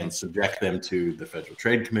 and subject them to the Federal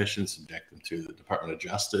Trade Commission, subject them to the Department of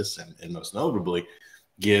Justice, and most notably,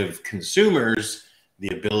 give consumers the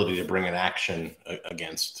ability to bring an action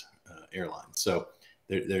against airlines. So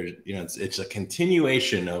it's a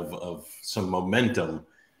continuation of some momentum,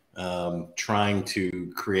 trying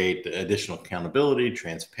to create additional accountability,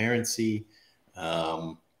 transparency,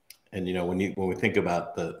 and when we think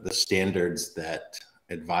about the standards that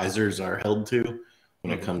advisors are held to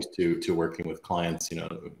when it comes to working with clients,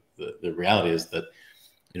 the reality is that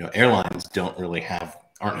airlines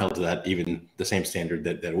aren't held to that, even the same standard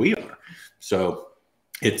that we are. So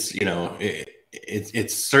it's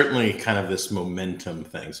it's certainly kind of this momentum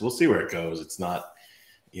thing. So we'll see where it goes. It's not,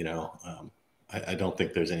 I don't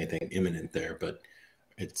think there's anything imminent there, but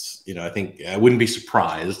it's, I think I wouldn't be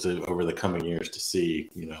surprised over the coming years to see,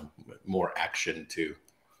 more action to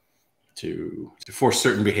force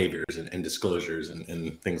certain behaviors and disclosures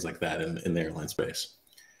and things like that in the airline space.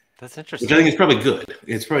 That's interesting. Which I think is probably good.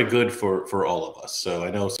 It's probably good for all of us. So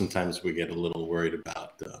I know sometimes we get a little worried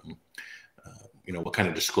about, what kind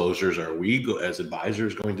of disclosures are we as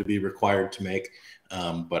advisors going to be required to make?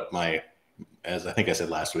 But as I think I said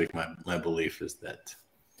last week, my belief is that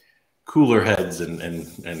cooler heads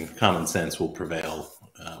and common sense will prevail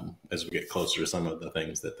as we get closer to some of the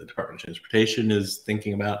things that the Department of Transportation is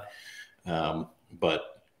thinking about.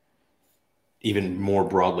 But even more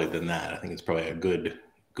broadly than that, I think it's probably a good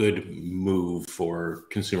move for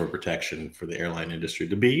consumer protection for the airline industry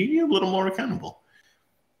to be a little more accountable.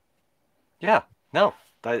 Yeah, no,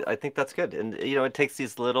 I think that's good. And, it takes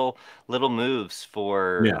these little moves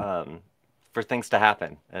for things to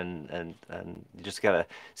happen, and you just got to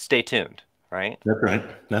stay tuned, right?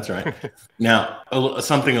 That's right. Now,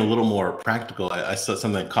 something a little more practical. I saw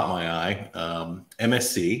something that caught my eye.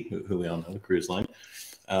 MSC, who we all know, the cruise line,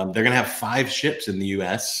 they're going to have 5 ships in the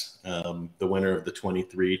U.S. The winter of the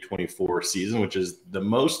 23-24 season, which is the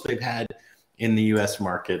most they've had in the U.S.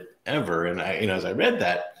 market ever. And as I read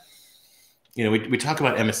that, we talk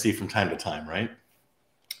about MSC from time to time, right?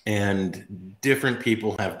 And different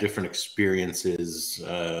people have different experiences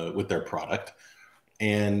with their product.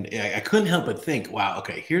 And I couldn't help but think, wow,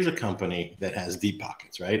 okay, here's a company that has deep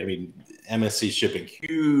pockets, right? I mean, MSC Shipping,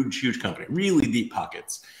 huge company, really deep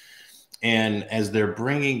pockets. And as they're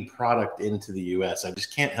bringing product into the U.S., I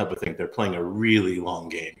just can't help but think they're playing a really long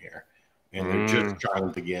game here. And they're just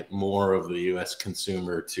trying to get more of the U.S.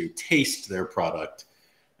 consumer to taste their product.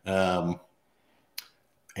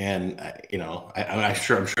 And I'm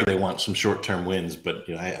sure they want some short-term wins, but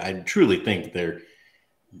I truly think they're,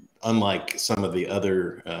 unlike some of the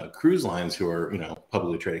other cruise lines who are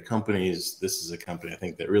publicly traded companies. This is a company I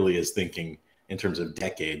think that really is thinking in terms of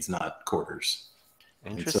decades, not quarters.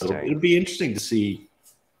 Interesting. And so it'd be interesting to see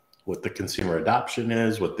what the consumer adoption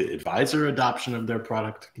is, what the advisor adoption of their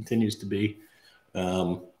product continues to be.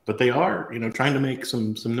 But they are trying to make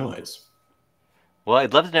some noise. Well,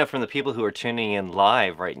 I'd love to know from the people who are tuning in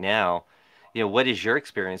live right now, what has your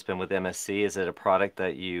experience been with MSC? Is it a product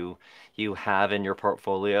that you have in your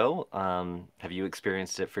portfolio? Have you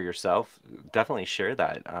experienced it for yourself? Definitely share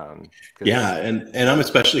that. Yeah, and I'm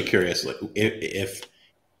especially curious, like,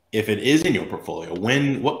 if it is in your portfolio,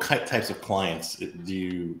 what types of clients do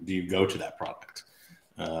you go to that product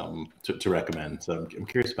to recommend? So I'm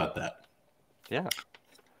curious about that. Yeah.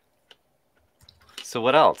 So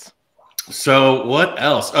what else?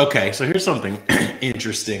 Okay, so here's something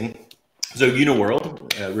interesting. So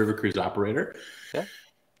Uniworld, a river cruise operator,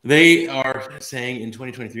 they are saying in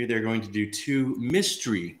 2023 they're going to do 2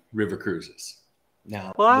 mystery river cruises.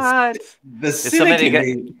 Now, what? Is somebody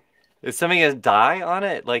going to die on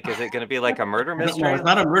it? Like, is it going to be like a murder mystery? No, it's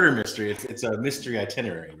not a murder mystery. It's a mystery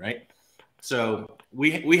itinerary, right? So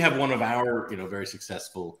we have one of our very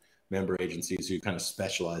successful member agencies who kind of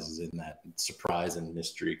specializes in that surprise and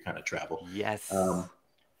mystery kind of travel. Yes.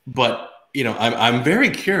 But I'm very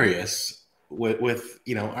curious with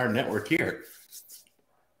our network here.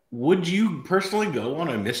 Would you personally go on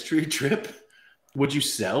a mystery trip? Would you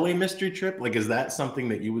sell a mystery trip? Like, is that something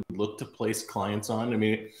that you would look to place clients on? I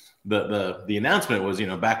mean, the announcement was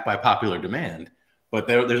backed by popular demand, but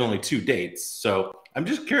there's only 2 dates. So I'm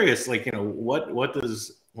just curious, like, what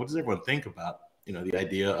does everyone think about the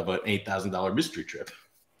idea of an $8,000 mystery trip?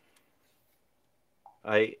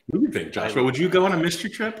 I What do you think, I Joshua? Would you go on a mystery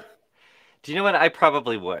trip? do you know what? I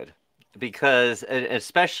probably would because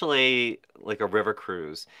especially like a river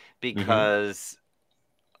cruise Hmm. because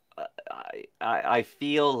I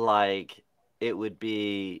feel like it would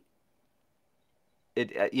be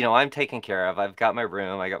it I'm taken care of. I've got my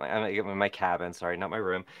room. I got my cabin, sorry, not my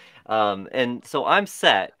room. And so I'm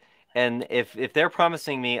set. And if they're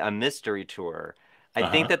promising me a mystery tour, I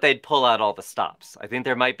think Uh-huh. that they'd pull out all the stops. I think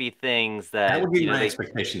there might be things That that, would be my they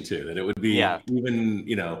expectation too. That it would yeah. be even,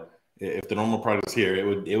 if the normal product is here,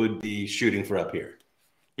 it would be shooting for up here.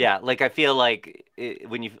 Yeah, like I feel like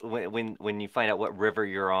when you find out what river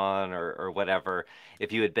you're on or whatever,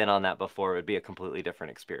 if you had been on that before, it would be a completely different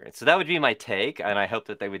experience. So that would be my take, and I hope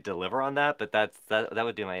that they would deliver on that. But that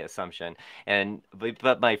would be my assumption. And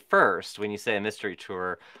but my first, when you say a mystery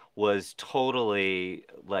tour, was totally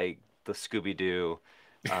like the Scooby-Doo.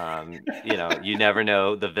 You never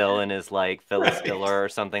know. The villain is like Phyllis Right. Diller or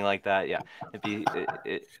something like that. Yeah,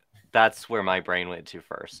 that's where my brain went to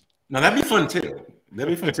first. Now that'd be fun too.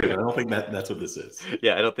 That'd be fun too. I don't think that's what this is.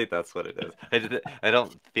 Yeah, I don't think that's what it is. I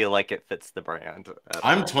don't feel like it fits the brand at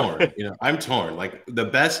I'm all. torn. I'm torn. Like the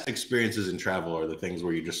best experiences in travel are the things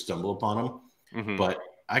where you just stumble upon them. Hmm. But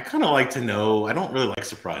I kind of like to know. I don't really like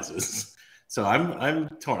surprises, so I'm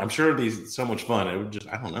torn. I'm sure it'd be so much fun. It would just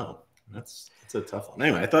I don't know. That's a tough one.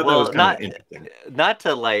 Anyway, I thought that was Well, kind of interesting. not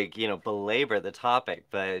to like, belabor the topic,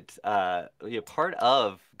 but part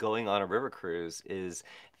of going on a river cruise is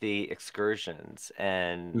the excursions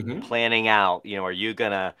and Hmm. planning out, are you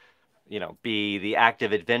gonna, be the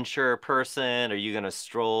active adventure person? Are you gonna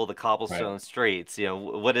stroll the Right. cobblestone streets?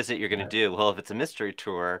 What is it you're gonna Right. do? Well, if it's a mystery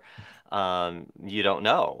tour, you don't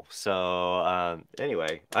know. So,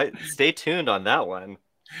 anyway, I stay tuned on that one.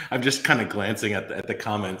 I'm just kind of glancing at the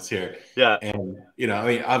comments here, Yeah. and I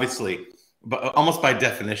mean, obviously, but almost by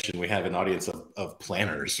definition, we have an audience of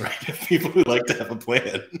planners, right? People who like to have a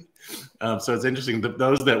plan. So it's interesting that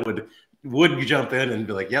those that would jump in and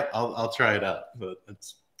be like, "Yep, I'll try it out." But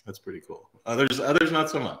that's pretty cool. Others not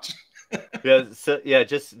so much. Yeah, so yeah,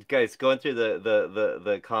 just guys going through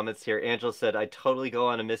the comments here. Angela said, "I'd totally go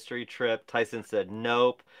on a mystery trip." Tyson said,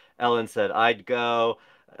 "Nope." Ellen said, "I'd go."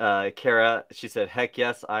 Kara, she said, "Heck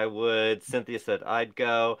yes, I would." Cynthia said, "I'd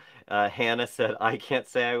go." Hannah said, "I can't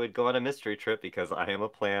say I would go on a mystery trip because I am a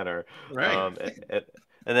planner." Right.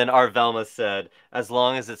 And then our Velma said, "As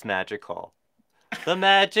long as it's magical." The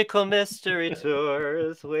magical mystery tour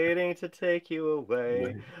is waiting to take you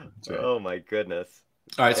away. That's right. Oh my goodness.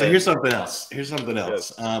 All right. So here's And something else. Here's something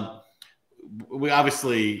yes. else. We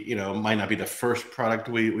obviously, might not be the first product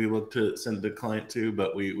we look to send the client to,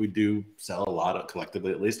 but we do sell a lot of,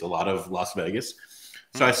 collectively at least, a lot of Las Vegas.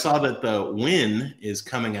 So I Hmm. saw that the Wynn is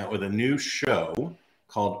coming out with a new show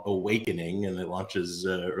called Awakening, and it launches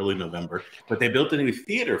early November. But they built a new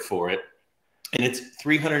theater for it, and it's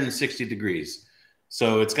 360 degrees.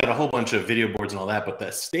 So it's got a whole bunch of video boards and all that, but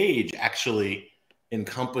the stage actually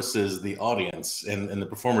encompasses the audience, and the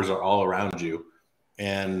performers are all around you.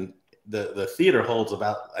 And the theater holds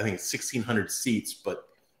about, I think, 1,600 seats, but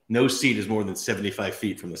no seat is more than 75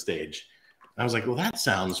 feet from the stage. I was like, well, that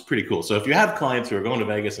sounds pretty cool. So if you have clients who are going to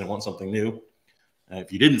Vegas and want something new,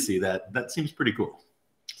 if you didn't see that, that seems pretty cool.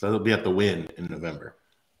 So that'll be at the Wynn in November.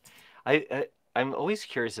 I'm always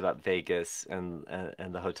curious about Vegas and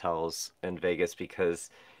the hotels in Vegas because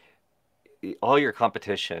all your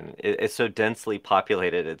competition is so densely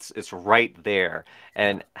populated. It's right there.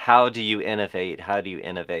 And how do you innovate? How do you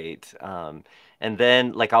innovate? And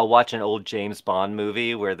then like I'll watch an old James Bond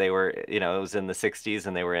movie where they were, it was in the 60s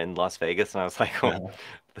and they were in Las Vegas and I was like, oh,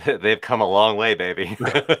 Uh, they've come a long way, baby.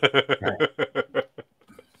 right.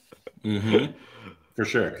 Mm-hmm. For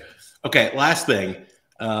sure. Okay, last thing.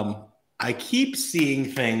 Um, I keep seeing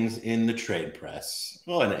things in the trade press,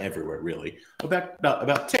 well, and everywhere really,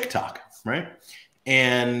 about TikTok, right?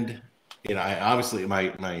 And I obviously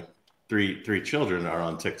my three children are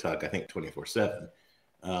on TikTok. I think 24/7.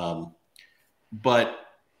 Um, but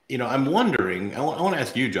I'm wondering. I want to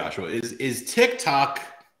ask you, Joshua. Is TikTok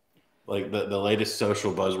like the latest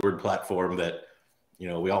social buzzword platform that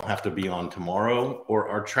we all have to be on tomorrow, or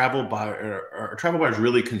are travel buyers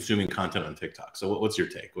really consuming content on TikTok? So what's your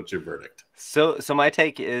take? What's your verdict? So my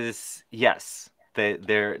take is yes.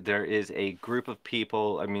 There is a group of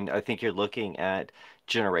people. I mean, I think you're looking at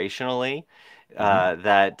generationally Hmm.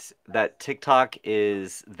 that TikTok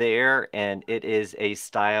is there, and it is a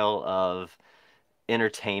style of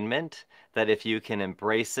entertainment that if you can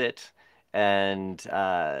embrace it and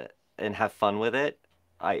and have fun with it,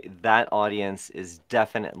 that audience is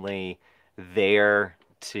definitely there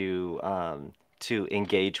to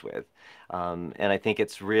engage with. And I think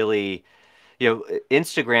it's really,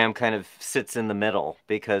 Instagram kind of sits in the middle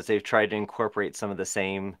because they've tried to incorporate some of the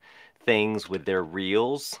same things with their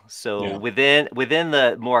reels. So Yeah. within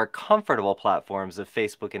the more comfortable platforms of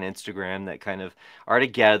Facebook and Instagram that kind of are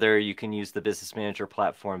together, you can use the Business Manager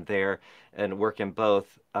platform there and work in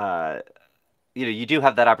both. You do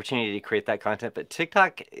have that opportunity to create that content, but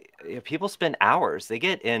TikTok, people spend hours. They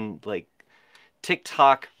get in like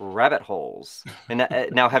TikTok rabbit holes. And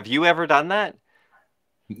now, have you ever done that?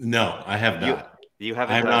 No, I have You not. you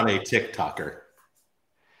haven't I'm done not it. a TikToker.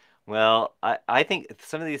 Well, I think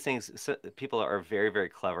some of these things, people are very, very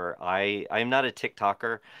clever. I'm not a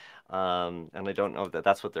TikToker, and I don't know that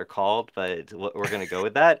that's what they're called, but we're going to go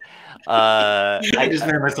with that. I just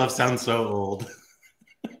made myself sound so old.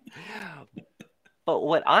 But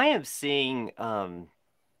what I am seeing,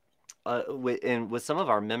 with some of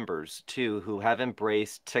our members too, who have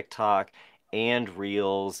embraced TikTok and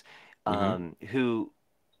Reels, Hmm. who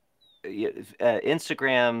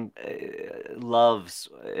Instagram loves,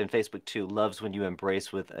 and Facebook too loves when you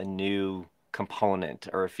embrace with a new component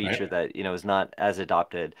or a feature Right? that is not as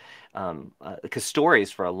adopted. Because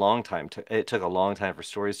stories for a long time it took a long time for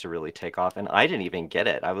stories to really take off, and I didn't even get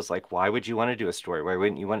it. I was like, why would you want to do a story? Why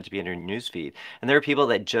wouldn't you want it to be in your newsfeed? And there are people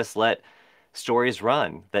that just let stories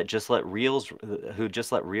run, that just let reels, who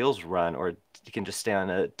just let reels run, or you can just stay on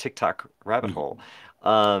a TikTok rabbit hole.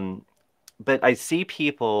 Mhm. But I see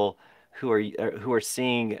people who are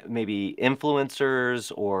seeing maybe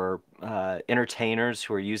influencers or entertainers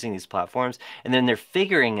who are using these platforms, and then they're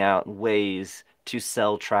figuring out ways to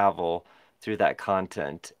sell travel through that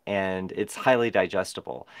content, and it's highly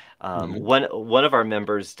digestible. Mhm. One of our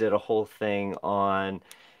members did a whole thing on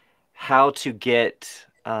how to get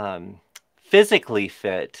physically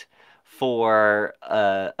fit for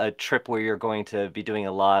a trip where you're going to be doing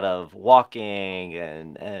a lot of walking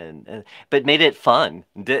and but made it fun.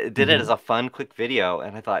 Did it as Mhm. a fun, quick video,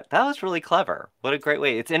 and I thought that was really clever. What a great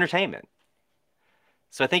way. It's entertainment.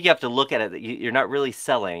 So I think you have to look at it that you're not really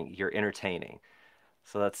selling, you're entertaining.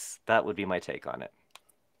 So that would be my take on it.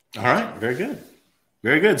 All right. Very good.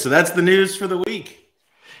 Very good. So that's the news for the week.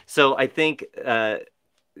 So I think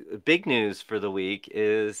big news for the week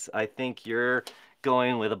is I think you're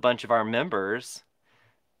going with a bunch of our members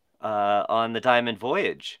on the Diamond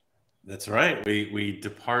Voyage. That's right. We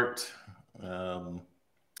depart on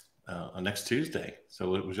next Tuesday. So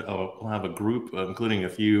we'll have a group, including a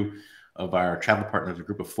few of our travel partners, a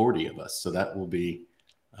group of 40 of us. So that will be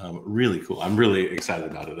really cool. I'm really excited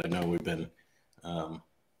about it. I know we've been um,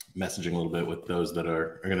 messaging a little bit with those that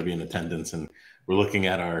are going to be in attendance, and we're looking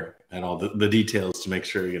at all the details to make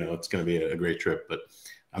sure it's going to be a great trip. But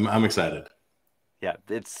I'm excited. Yeah,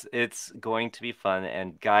 it's going to be fun.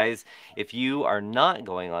 And guys, if you are not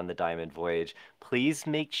going on the Diamond Voyage, please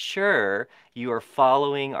make sure you are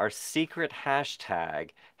following our secret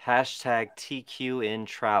hashtag, hashtag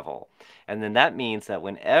TQInTravel. And then that means that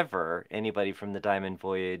whenever anybody from the Diamond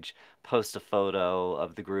Voyage posts a photo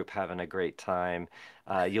of the group having a great time,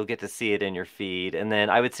 you'll get to see it in your feed. And then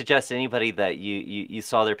I would suggest anybody that you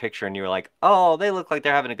saw their picture and you were like, oh, they look like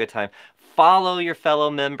they're having a good time, follow your fellow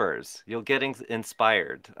members. You'll get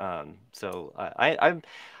inspired. So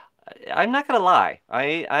I'm not gonna lie.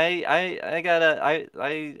 I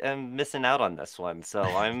am missing out on this one. So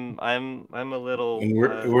I'm a little And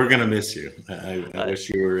we're gonna miss you. I uh, wish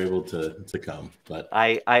you were able to come, but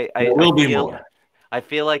I there I will be feel more. I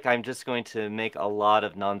feel like I'm just going to make a lot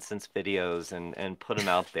of nonsense videos and put them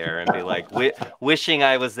out there and be like wishing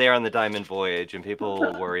I was there on the Diamond Voyage, and people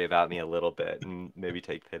will worry about me a little bit and maybe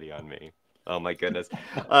take pity on me. Oh my goodness.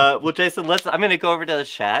 Well, Jason, I'm going to go over to the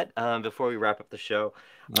chat before we wrap up the show,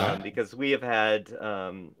 All right. because we have had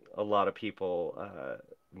a lot of people.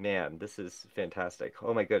 Man, this is fantastic.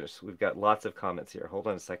 Oh my goodness, we've got lots of comments here. Hold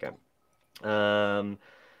on a second. Um,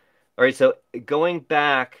 all right, so going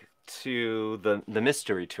back to the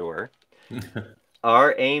mystery tour,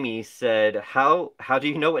 our Amy said, "How do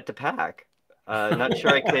you know what to pack? Not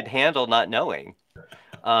sure I could handle not knowing."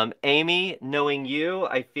 Amy, knowing you,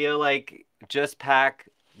 I feel like just pack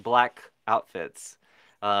black outfits.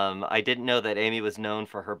 I didn't know that Amy was known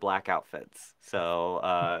for her black outfits,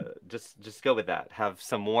 so just go with that. Have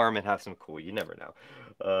some warm and have some cool. You never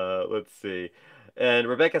know. Let's see. And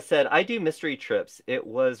Rebecca said, I do mystery trips. It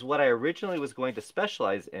was what I originally was going to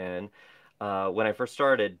specialize in when I first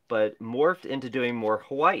started, but morphed into doing more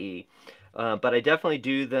Hawaii. But I definitely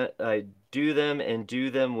I do them and do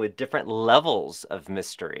them with different levels of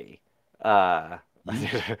mystery. Uh,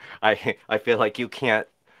 I feel like you can't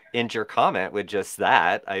end your comment with just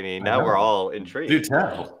that. I mean, I now we're know. all Do intrigued.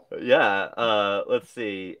 tell. Yeah. Let's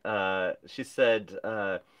see. She said,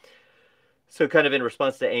 So kind of in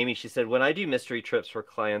response to Amy, she said, when I do mystery trips for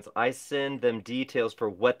clients, I send them details for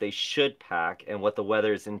what they should pack and what the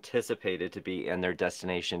weather is anticipated to be and their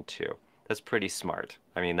destination too. That's pretty smart.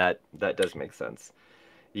 I mean, that does make sense.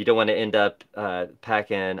 You don't want to end up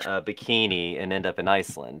packing a bikini and end up in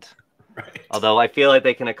Iceland. Right. Although I feel like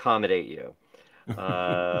they can accommodate you.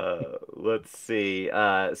 Let's see.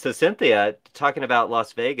 So Cynthia, talking about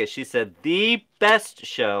Las Vegas, she said, the best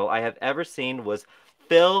show I have ever seen was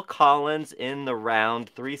Phil Collins in the Round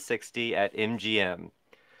 360 at MGM.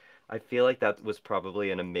 I feel like that was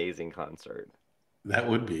probably an amazing concert. That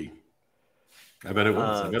would be. I bet it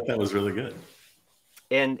was. I bet that was really good.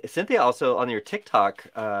 And Cynthia also on your TikTok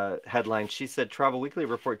headline, she said Travel Weekly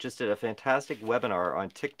Report just did a fantastic webinar on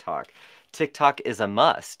TikTok. TikTok is a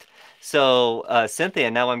must. So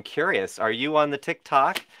Cynthia, now I'm curious, are you on the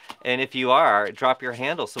TikTok? And if you are, drop your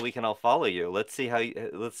handle so we can all follow you. Let's see how you're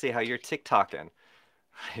TikToking.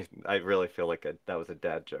 I really feel like that was a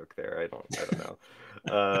dad joke there. I don't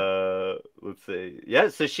know. Let's see. Yeah,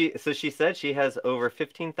 so she said she has over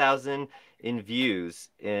 15,000 in views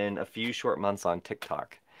in a few short months on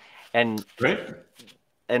TikTok. And Great.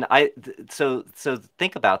 And so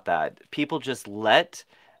think about that. People just let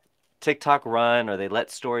TikTok run, or they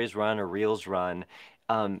let stories run or reels run.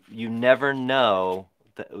 You never know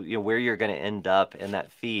where you're going to end up in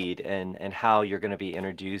that feed, and how you're going to be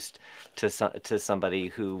introduced to somebody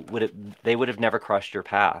who would have never crossed your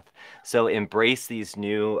path. So embrace these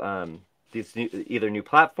new either new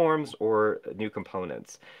platforms or new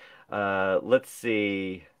components. Let's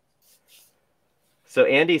see. So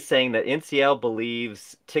Andy's saying that NCL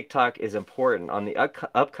believes TikTok is important. On the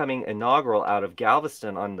upcoming inaugural out of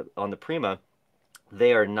Galveston on the Prima,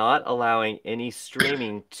 they are not allowing any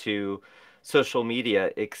streaming to social media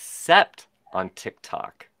except on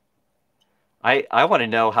TikTok. I want to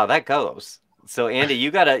know how that goes. So Andy,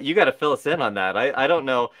 you gotta fill us in on that. I don't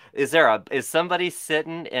know. Is somebody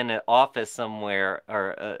sitting in an office somewhere,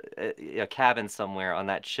 or a cabin somewhere on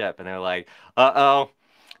that ship, and they're like, uh-oh,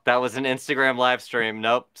 that was an Instagram live stream.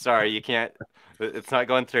 Nope, sorry, you can't. It's not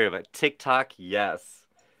going through. But TikTok, yes.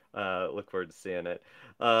 Look forward to seeing it.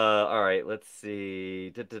 All right, let's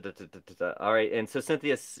see. All right, and so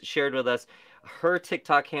Cynthia shared with us her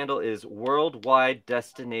TikTok handle is Worldwide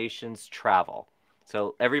Destinations Travel.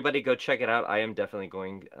 So everybody go check it out. I am definitely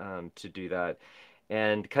going to do that.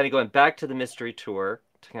 And kind of going back to the mystery tour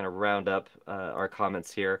to kind of round up our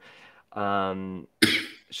comments here.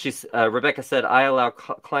 Rebecca said, I allow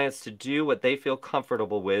clients to do what they feel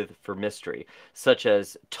comfortable with for mystery, such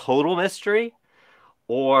as total mystery,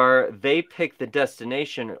 or they pick the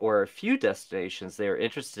destination or a few destinations they are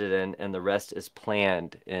interested in, and the rest is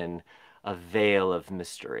planned in a veil of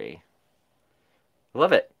mystery.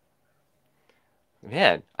 Love it.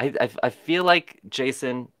 Man, I feel like,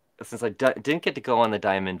 Jason, since I didn't get to go on the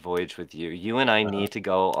Diamond Voyage with you, you and I need to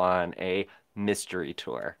go on a mystery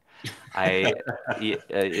tour.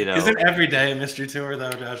 Isn't every day a mystery tour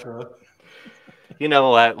though, Joshua? You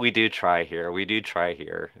know what? We do try here. We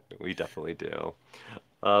definitely do.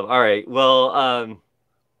 All right. Well,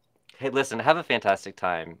 hey, listen, have a fantastic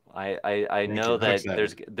time. I know that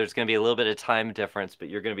there's going to be a little bit of time difference, but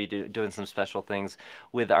you're going to be doing some special things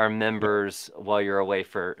with our members while you're away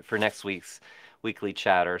for next week's weekly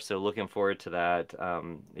chatter. So looking forward to that.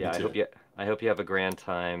 Yeah, I hope you have a grand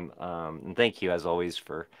time. And thank you as always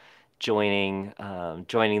for joining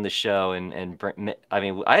the show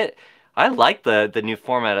I like the new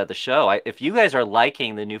format of the show. If you guys are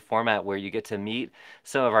liking the new format where you get to meet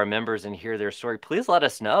some of our members and hear their story, please let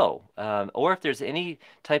us know. Or if there's any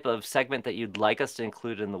type of segment that you'd like us to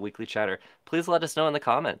include in the weekly chatter, please let us know in the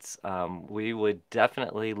comments. We would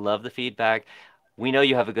definitely love the feedback. We know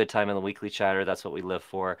you have a good time in the weekly chatter. That's what we live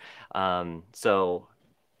for. So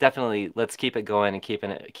definitely let's keep it going and keep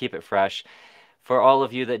it fresh. For all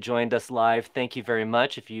of you that joined us live, thank you very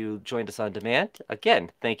much. If you joined us on demand, again,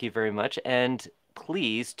 thank you very much. And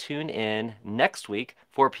please tune in next week,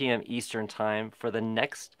 4 p.m. Eastern Time, for the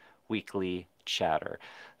next weekly chatter.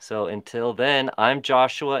 So until then, I'm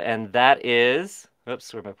Joshua, and that is...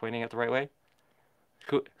 Oops, am I pointing it the right way?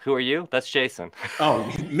 Who are you? That's Jason.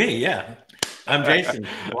 Oh, me, yeah. I'm Jason.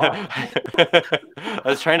 Wow. I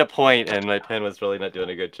was trying to point, and my pen was really not doing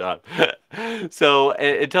a good job. So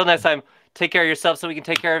until next time, take care of yourself so we can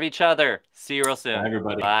take care of each other. See you real soon. Bye,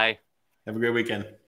 everybody. Bye. Have a great weekend.